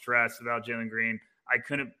 don't stress about Jalen Green. I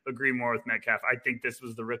couldn't agree more with Metcalf. I think this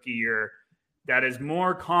was the rookie year that is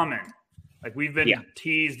more common. We've been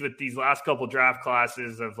teased with these last couple draft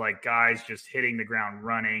classes of guys just hitting the ground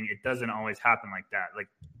running. It doesn't always happen like that.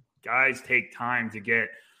 Guys take time to get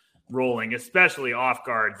rolling, especially off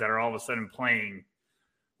guards that are all of a sudden playing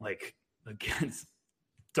against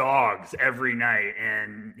dogs every night.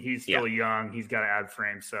 And he's still young. He's got to add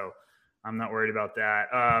frame. So I'm not worried about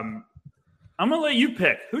that. I'm going to let you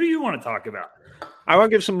pick. Who do you want to talk about? I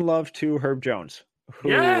want to give some love to Herb Jones.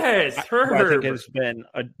 Herb. Who I think has been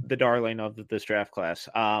the darling of this draft class.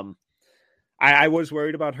 I was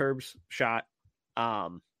worried about Herb's shot.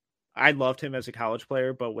 I loved him as a college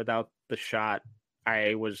player, but without the shot,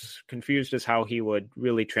 I was confused as how he would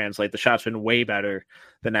really translate. The shot's been way better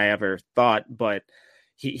than I ever thought, but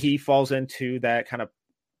he falls into that kind of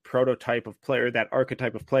prototype of player, that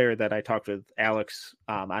archetype of player that I talked with Alex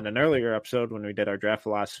on an earlier episode when we did our draft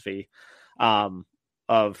philosophy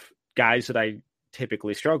of guys that I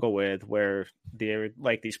typically struggle with, where they're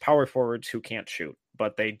like these power forwards who can't shoot,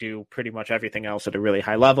 but they do pretty much everything else at a really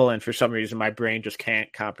high level. And for some reason, my brain just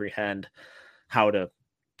can't comprehend how to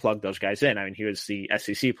plug those guys in. I mean, he was the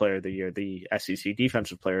SEC player of the year, the SEC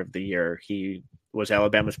defensive player of the year. He was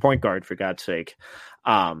Alabama's point guard, for God's sake.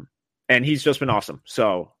 And he's just been awesome.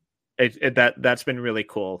 So that's been really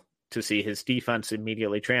cool to see his defense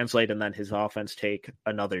immediately translate and then his offense take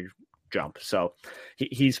another jump. So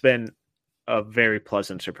he's been a very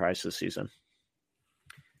pleasant surprise this season.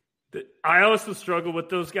 I also struggle with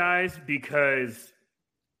those guys because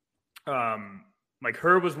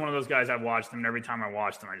Herb was one of those guys I watched him, and every time I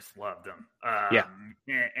watched him, I just loved him.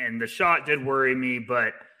 And the shot did worry me,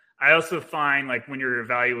 but I also find when you're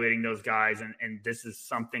evaluating those guys, and this is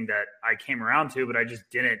something that I came around to, but I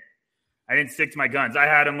didn't stick to my guns. I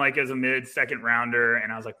had him as a mid-second rounder,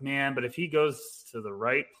 and I was like, man, but if he goes to the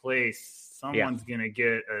right place, someone's going to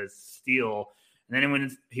get a steal. And then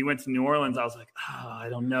when he went to New Orleans, I was like, I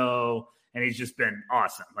don't know. And he's just been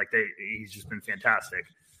awesome. He's just been fantastic.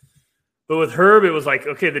 But with Herb, it was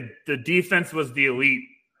okay, the defense was the elite,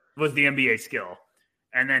 was the NBA skill.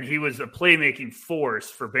 And then he was a playmaking force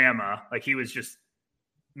for Bama. He was just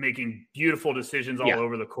making beautiful decisions all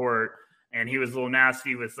over the court. And he was a little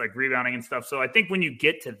nasty with rebounding and stuff. So I think when you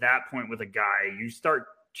get to that point with a guy, you start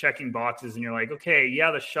checking boxes and you're like, okay,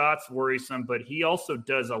 the shot's worrisome, but he also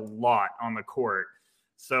does a lot on the court.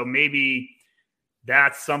 So maybe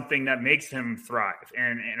that's something that makes him thrive.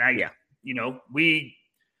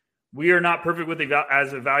 We are not perfect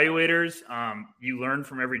as evaluators. You learn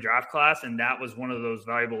from every draft class. And that was one of those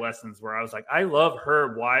valuable lessons where I was like, I love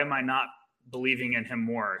Herb. Why am I not believing in him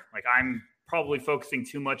more? I'm probably focusing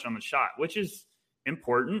too much on the shot, which is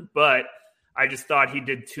important, but I just thought he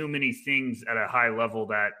did too many things at a high level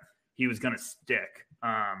that he was going to stick.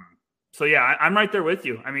 So yeah, I'm right there with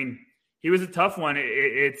you. I mean, he was a tough one.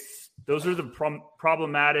 Those are the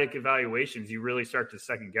problematic evaluations. You really start to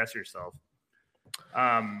second guess yourself.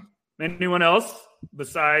 Anyone else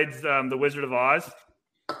besides the Wizard of Oz?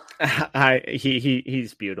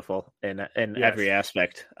 He's beautiful in every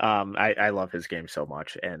aspect. I love his game so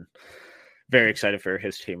much, and very excited for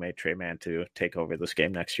his teammate Tre Mann to take over this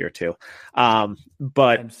game next year too.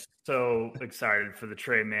 But I'm so excited for the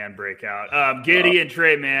Tre Mann breakout. Giddey and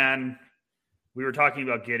Tre Mann. We were talking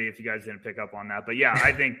about Giddey, if you guys didn't pick up on that. But yeah,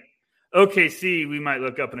 I think OKC, we might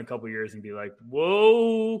look up in a couple of years and be like,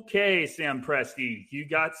 whoa, okay, Sam Presti, you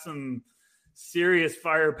got some serious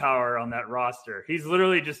firepower on that roster. He's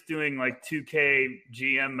literally just doing like 2K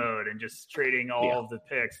GM mode and just trading all of the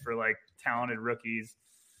picks for like talented rookies.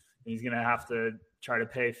 He's going to have to try to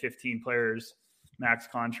pay 15 players max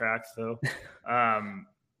contracts. So,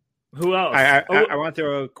 who else? I want to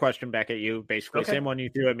throw a question back at you, basically. Okay. Same one you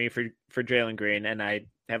threw at me for Jalen Green, and I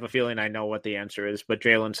have a feeling I know what the answer is, but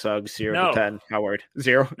Jalen Suggs, 0 to 10. Howard,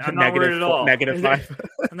 0. I'm not worried at all. -5.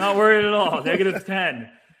 I'm not worried at all. -10.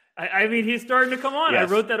 I mean, he's starting to come on. Yes.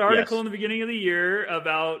 I wrote that article in the beginning of the year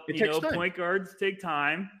about, time. point guards take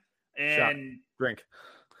time. And drink.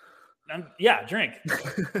 Drink.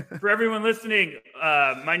 For everyone listening,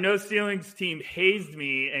 my No Ceilings team hazed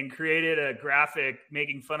me and created a graphic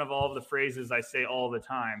making fun of all of the phrases I say all the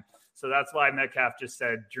time. So that's why Metcalf just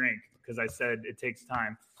said drink, because I said it takes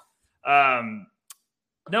time.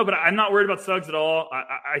 No, but I'm not worried about Suggs at all.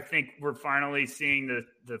 I think we're finally seeing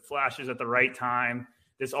the flashes at the right time.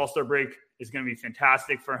 This All-Star break is going to be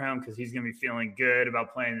fantastic for him because he's going to be feeling good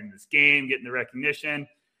about playing in this game, getting the recognition.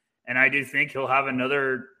 And I do think he'll have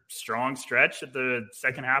another strong stretch at the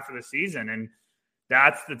second half of the season. And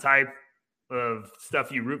that's the type of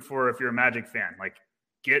stuff you root for if you're a Magic fan. Like,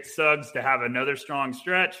 get Suggs to have another strong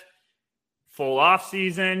stretch, full off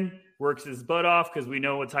season, works his butt off because we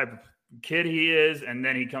know what type of kid he is. And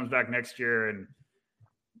then he comes back next year and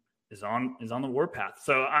is on the warpath.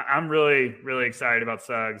 So I'm really, really excited about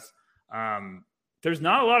Suggs. There's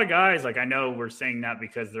not a lot of guys, like, I know we're saying that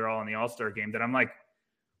because they're all in the All-Star game, that I'm like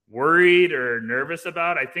worried or nervous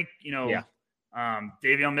about. I think,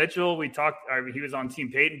 Davion Mitchell, he was on Team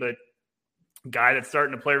Peyton, but guy that's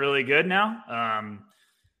starting to play really good now.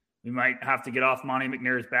 We might have to get off Monty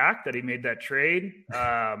McNair's back that he made that trade.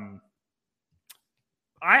 I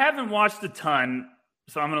haven't watched a ton,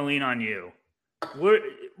 so I'm going to lean on you.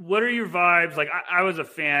 What are your vibes? Like, I was a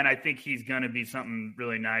fan. I think he's going to be something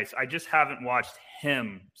really nice. I just haven't watched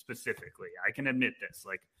him specifically. I can admit this.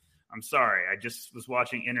 Like, I'm sorry. I just was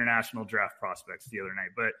watching international draft prospects the other night.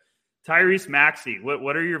 But Tyrese Maxey,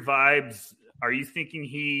 what are your vibes? Are you thinking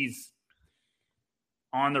he's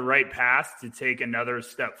on the right path to take another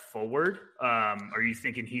step forward? Are you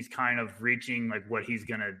thinking he's kind of reaching like what he's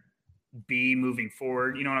going to be moving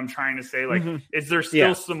forward? You know what I'm trying to say? Like, is there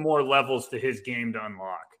still some more levels to his game to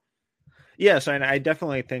unlock? Yes, and I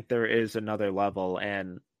definitely think there is another level.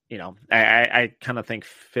 And, I kind of think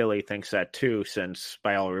Philly thinks that too, since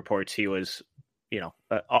by all reports he was,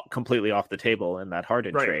 completely off the table in that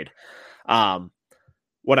Harden trade.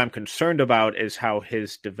 What I'm concerned about is how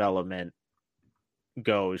his development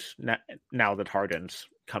goes now that Harden's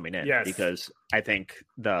coming in, because I think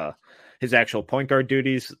his actual point guard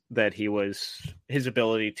duties, that his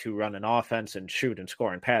ability to run an offense and shoot and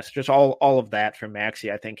score and pass, just all of that from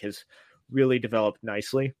Maxey, I think has really developed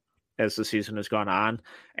nicely as the season has gone on.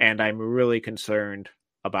 And I'm really concerned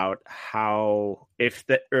about how, if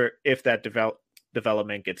that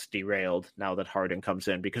development gets derailed now that Harden comes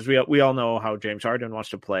in, because we all know how James Harden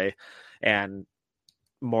wants to play, and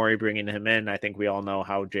Morey bringing him in, I think we all know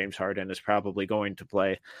how James Harden is probably going to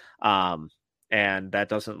play. And that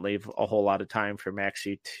doesn't leave a whole lot of time for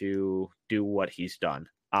Maxey to do what he's done.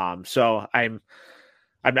 So I'm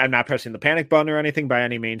not pressing the panic button or anything by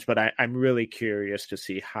any means, but I'm really curious to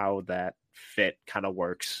see how that fit kind of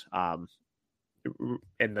works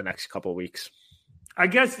in the next couple of weeks. I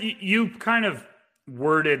guess you kind of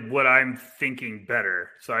worded what I'm thinking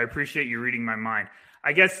better, so I appreciate you reading my mind.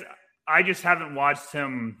 I guess I just haven't watched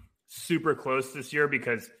him super close this year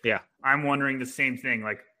because I'm wondering the same thing.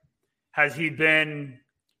 Like, has he been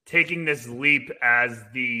taking this leap as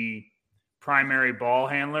the primary ball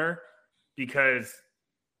handler? Because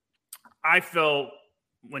I felt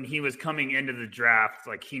when he was coming into the draft,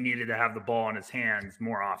 like he needed to have the ball in his hands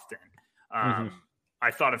more often. I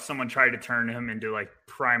thought if someone tried to turn him into like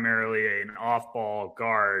primarily an off-ball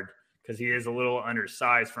guard, because he is a little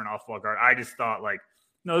undersized for an off-ball guard, I just thought like,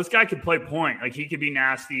 no, this guy could play point. Like, he could be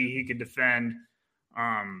nasty. He could defend.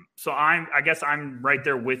 So I guess I'm right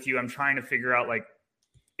there with you. I'm trying to figure out, like,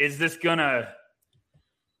 is this going to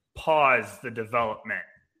pause the development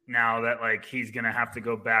now that like he's going to have to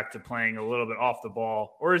go back to playing a little bit off the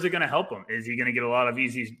ball, or is it going to help him? Is he going to get a lot of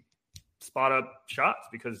easy spot up shots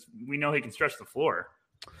because we know he can stretch the floor?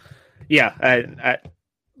 Yeah,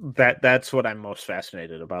 that's what I'm most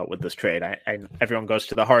fascinated about with this trade. Everyone goes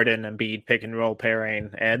to the Harden and Embiid pick and roll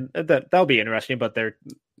pairing, and that'll be interesting. But they're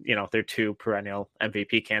two perennial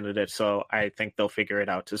MVP candidates, so I think they'll figure it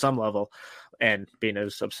out to some level. And being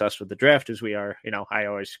as obsessed with the draft as we are, I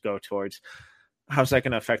always go towards how's that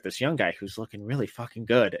going to affect this young guy who's looking really fucking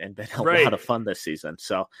good and been a lot of fun this season.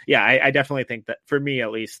 So yeah, I definitely think that for me,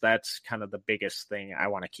 at least, that's kind of the biggest thing I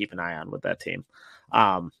want to keep an eye on with that team.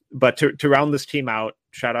 But to round this team out,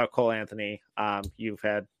 shout out Cole Anthony. You've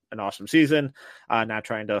had an awesome season. Not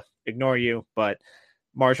trying to ignore you, but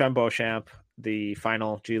MarJon Beauchamp, the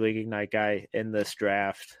final G League Ignite guy in this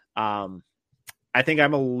draft. I think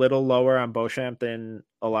I'm a little lower on Beauchamp than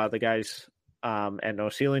a lot of the guys at No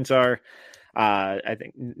Ceilings are. I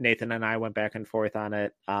think Nathan and I went back and forth on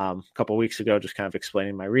it a couple weeks ago, just kind of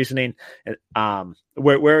explaining my reasoning.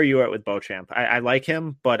 Where are you at with Beauchamp? I like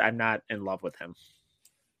him, but I'm not in love with him.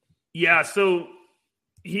 Yeah, so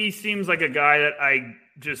he seems like a guy that I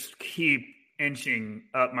just keep inching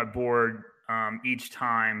up my board each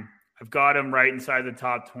time. I've got him right inside the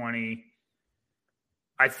top 20.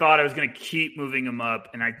 I thought I was going to keep moving him up,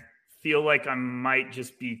 and I feel like I might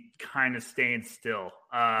just be kind of staying still.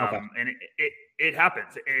 Okay. And it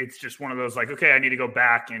happens. It's just one of those like, okay, I need to go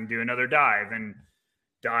back and do another dive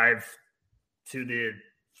to the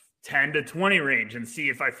 10 to 20 range and see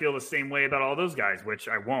if I feel the same way about all those guys, which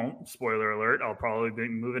I won't. Spoiler alert, I'll probably be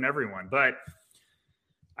moving everyone. But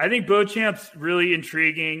I think Beauchamp's really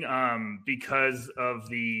intriguing because of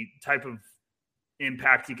the type of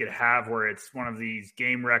impact he could have, where it's one of these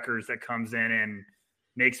game wreckers that comes in and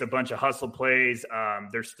makes a bunch of hustle plays.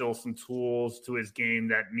 There's still some tools to his game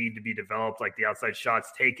that need to be developed, like the outside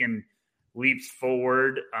shots taken leaps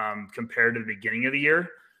forward compared to the beginning of the year.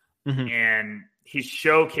 Mm-hmm. And he's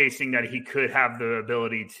showcasing that he could have the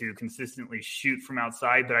ability to consistently shoot from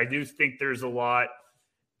outside. But I do think there's a lot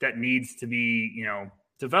that needs to be,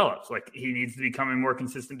 developed. Like he needs to become a more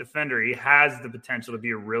consistent defender. He has the potential to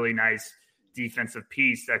be a really nice defensive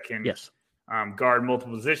piece that can guard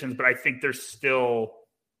multiple positions. But I think there's still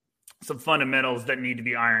some fundamentals that need to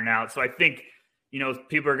be ironed out. So I think,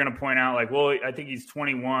 people are going to point out like, well, I think he's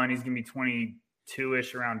 21. He's going to be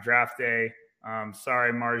 22-ish around draft day.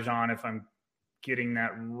 Sorry, MarJon, if I'm getting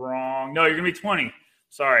that wrong. No, you're going to be 20.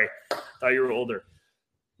 Sorry. Thought you were older.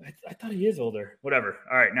 I thought he is older. Whatever.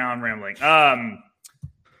 All right. Now I'm rambling.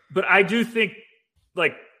 But I do think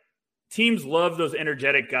like teams love those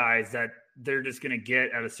energetic guys that they're just going to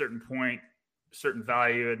get at a certain point, certain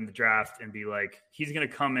value in the draft and be like, he's going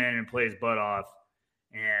to come in and play his butt off.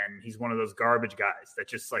 And he's one of those garbage guys that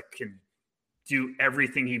just like can do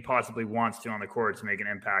everything he possibly wants to on the court to make an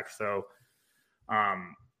impact. So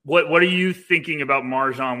what are you thinking about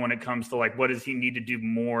MarJon when it comes to like, what does he need to do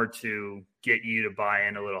more to get you to buy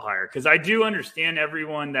in a little higher? Because I do understand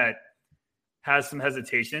everyone that has some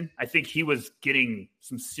hesitation. I think he was getting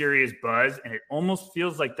some serious buzz, and it almost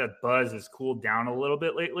feels like that buzz has cooled down a little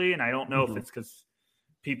bit lately. And I don't know if it's because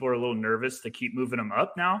people are a little nervous to keep moving him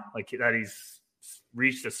up now, like that he's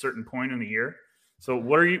reached a certain point in the year. So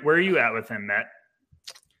where are you at with him, Matt?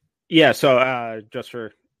 Yeah. So just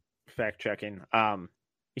for fact checking,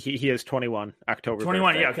 he is 21, October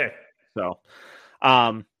 21. birthday. Yeah. Okay. So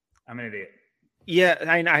I'm an idiot. Yeah.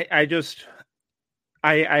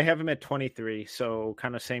 I have him at 23, so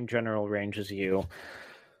kind of same general range as you.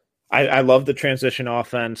 I love the transition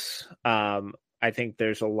offense. I think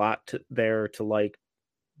there's a lot there to like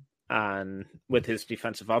with his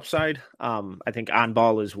defensive upside. I think on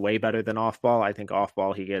ball is way better than off ball. I think off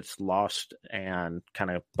ball he gets lost and kind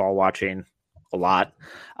of ball watching a lot.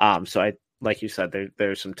 So like you said,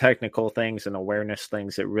 there's some technical things and awareness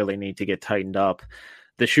things that really need to get tightened up.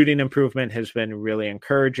 The shooting improvement has been really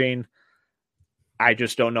encouraging. I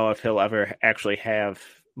just don't know if he'll ever actually have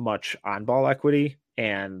much on-ball equity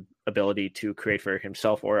and ability to create for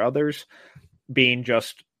himself or others, being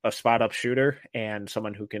just a spot-up shooter and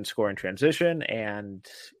someone who can score in transition and,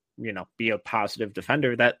 be a positive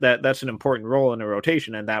defender. That's an important role in a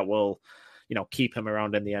rotation, and that will, keep him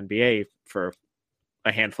around in the NBA for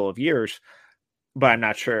a handful of years. But I'm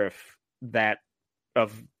not sure if that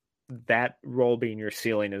role being your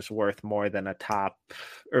ceiling is worth more than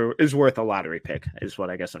is worth a lottery pick, is what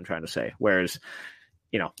I guess I'm trying to say. Whereas,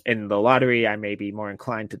 in the lottery, I may be more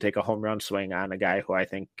inclined to take a home run swing on a guy who I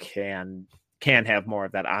think can have more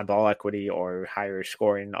of that on ball equity or higher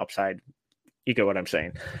scoring upside. You get what I'm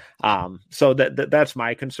saying? So that's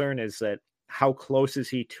my concern, is that how close is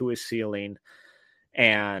he to his ceiling,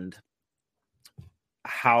 and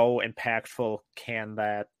how impactful can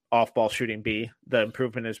that off-ball shooting be? The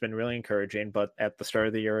improvement has been really encouraging, but at the start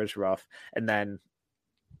of the year is rough. And then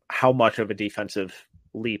how much of a defensive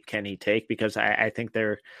leap can he take? Because I think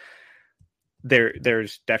there's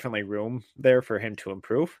definitely room there for him to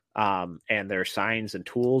improve. And there are signs and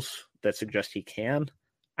tools that suggest he can.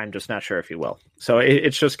 I'm just not sure if he will. So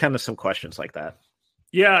it's just kind of some questions like that.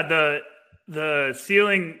 Yeah, the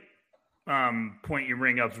ceiling point you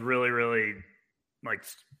bring up is really, really, like,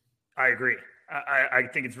 I agree. I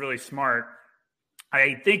think it's really smart.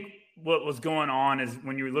 I think what was going on is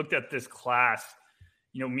when you looked at this class,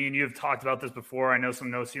 me and you have talked about this before. I know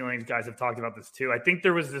some no ceilings guys have talked about this too. I think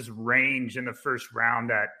there was this range in the first round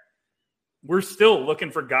that we're still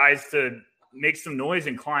looking for guys to make some noise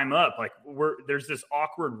and climb up. Like there's this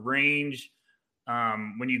awkward range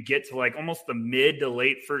when you get to like almost the mid to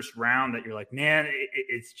late first round that you're like, man,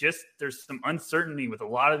 it's just, there's some uncertainty with a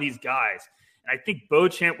lot of these guys. And I think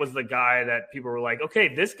Beauchamp was the guy that people were like,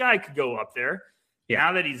 okay, this guy could go up there. Yeah.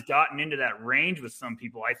 Now that he's gotten into that range with some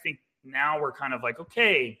people, I think now we're kind of like,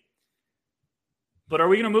 okay, but are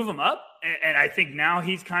we going to move him up? And I think now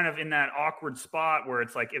he's kind of in that awkward spot where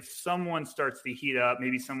it's like, if someone starts to heat up,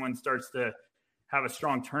 maybe someone starts to have a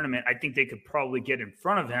strong tournament, I think they could probably get in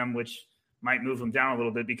front of him, which might move him down a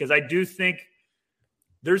little bit, because I do think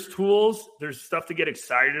there's tools, there's stuff to get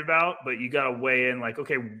excited about, but you got to weigh in like,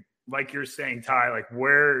 okay, like you're saying, Ty, like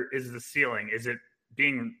where is the ceiling? Is he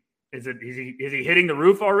hitting the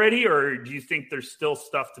roof already, or do you think there's still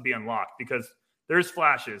stuff to be unlocked? Because there's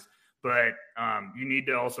flashes, but you need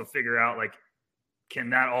to also figure out, like, can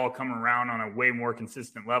that all come around on a way more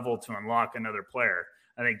consistent level to unlock another player?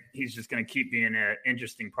 I think he's just going to keep being an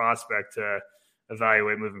interesting prospect to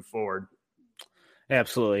evaluate moving forward.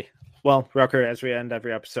 Absolutely. Well, Rucker, as we end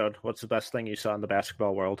every episode, what's the best thing you saw in the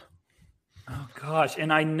basketball world? Oh gosh,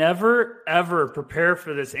 and I never ever prepare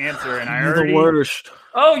for this answer, and You're the worst.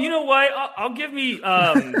 Oh, you know what? I'll give me.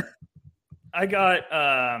 I got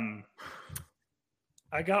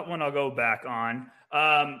one. I'll go back on.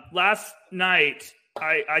 Last night,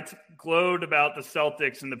 I glowed about the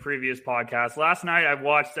Celtics in the previous podcast. Last night, I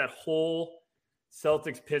watched that whole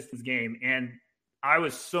Celtics Pistons game, and I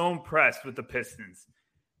was so impressed with the Pistons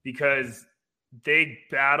because they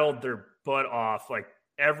battled their butt off. Like,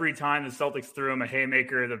 every time the Celtics threw them a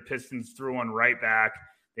haymaker, the Pistons threw one right back.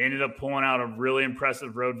 They ended up pulling out a really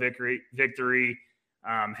impressive road victory,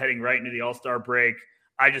 heading right into the All-Star break.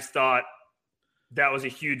 I just thought that was a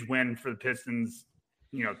huge win for the Pistons,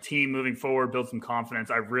 team moving forward, build some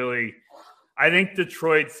confidence. I think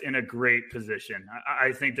Detroit's in a great position.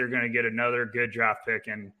 I think they're going to get another good draft pick,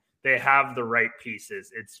 and they have the right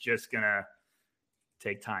pieces. It's just going to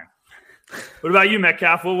take time. What about you,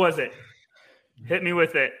 Metcalf? What was it? Hit me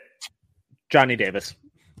with it. Johnny Davis.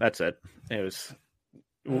 That's it. It was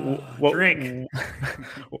drink.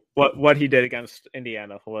 What he did against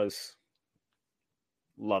Indiana was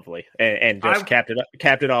lovely, and just capped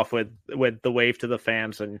it off with the wave to the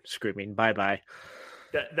fans and screaming bye-bye.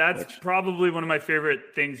 That's probably one of my favorite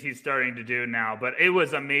things he's starting to do now. But it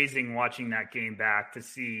was amazing watching that game back to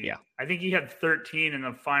see. Yeah. I think he had 13 in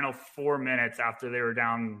the final 4 minutes after they were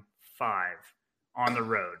down 5 on the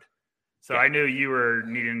road. So I knew you were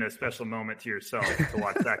needing a special moment to yourself to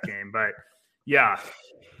watch that game. But, yeah,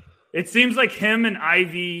 it seems like him and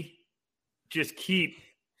Ivy just keep,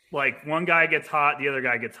 like, one guy gets hot, the other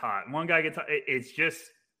guy gets hot. One guy gets hot. It's just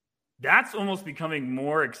 – that's almost becoming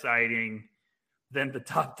more exciting than the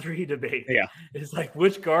top 3 debate. Yeah. It's like,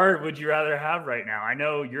 which guard would you rather have right now? I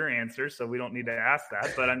know your answer, so we don't need to ask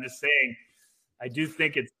that. But I'm just saying, I do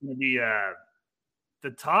think it's going to be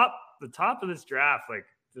the top of this draft, like,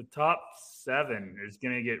 the top 7 is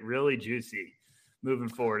going to get really juicy moving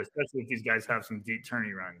forward, especially if these guys have some deep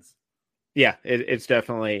tourney runs. Yeah, it's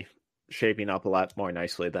definitely shaping up a lot more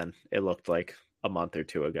nicely than it looked like a month or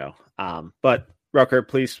 2 ago. But Rucker,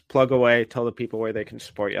 please plug away. Tell the people where they can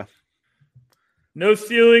support you. No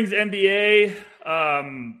Ceilings NBA.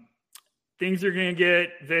 Things are going to get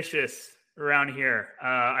vicious around here.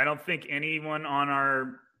 I don't think anyone on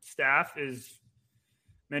our staff is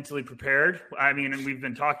mentally prepared. I mean, we've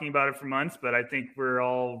been talking about it for months, but I think we're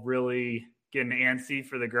all really getting antsy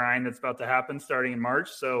for the grind that's about to happen starting in March.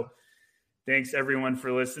 So thanks everyone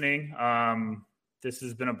for listening. This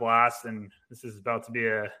has been a blast, and this is about to be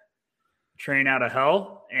a train out of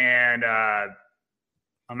hell. And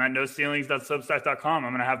I'm at noceilings.substack.com.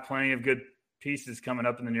 I'm going to have plenty of good pieces coming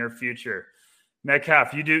up in the near future.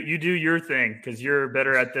 Metcalf, you do your thing because you're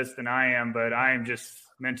better at this than I am, but I am just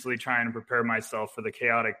mentally trying to prepare myself for the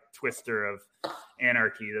chaotic twister of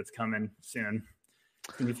anarchy that's coming soon.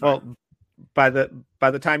 Well, by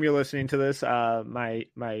the time you're listening to this,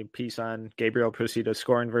 my piece on Gabriel Procito's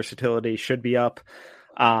scoring versatility should be up.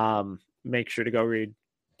 Make sure to go read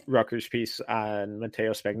Rutgers piece on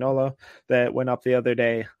Matteo Spagnuolo that went up the other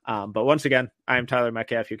day. But once again, I'm Tyler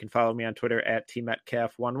Metcalf. You can follow me on Twitter at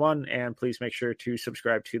tmetcalf11, and please make sure to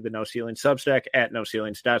subscribe to the No Ceilings Substack at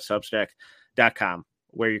noceilings.substack.com,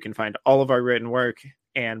 where you can find all of our written work.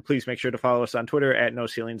 And please make sure to follow us on Twitter at No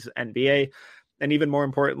Ceilings NBA. And even more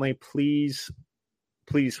importantly, please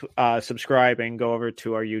subscribe and go over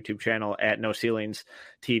to our YouTube channel at No Ceilings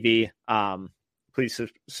TV. Please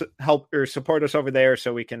help or support us over there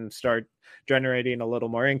so we can start generating a little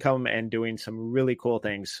more income and doing some really cool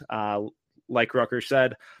things. Like Rutgers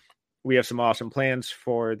said, we have some awesome plans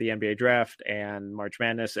for the NBA draft and March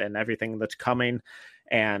Madness and everything that's coming.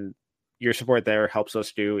 And your support there helps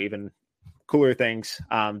us do even cooler things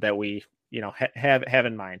that we have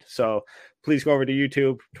in mind. So please go over to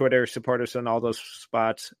YouTube, Twitter, support us on all those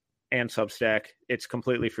spots, and Substack. It's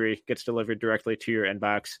completely free, gets delivered directly to your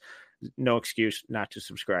inbox. No excuse not to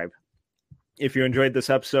subscribe. If you enjoyed this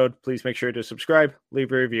episode, please make sure to subscribe,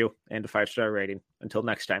 leave a review, and a 5-star rating. Until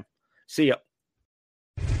next time, see ya.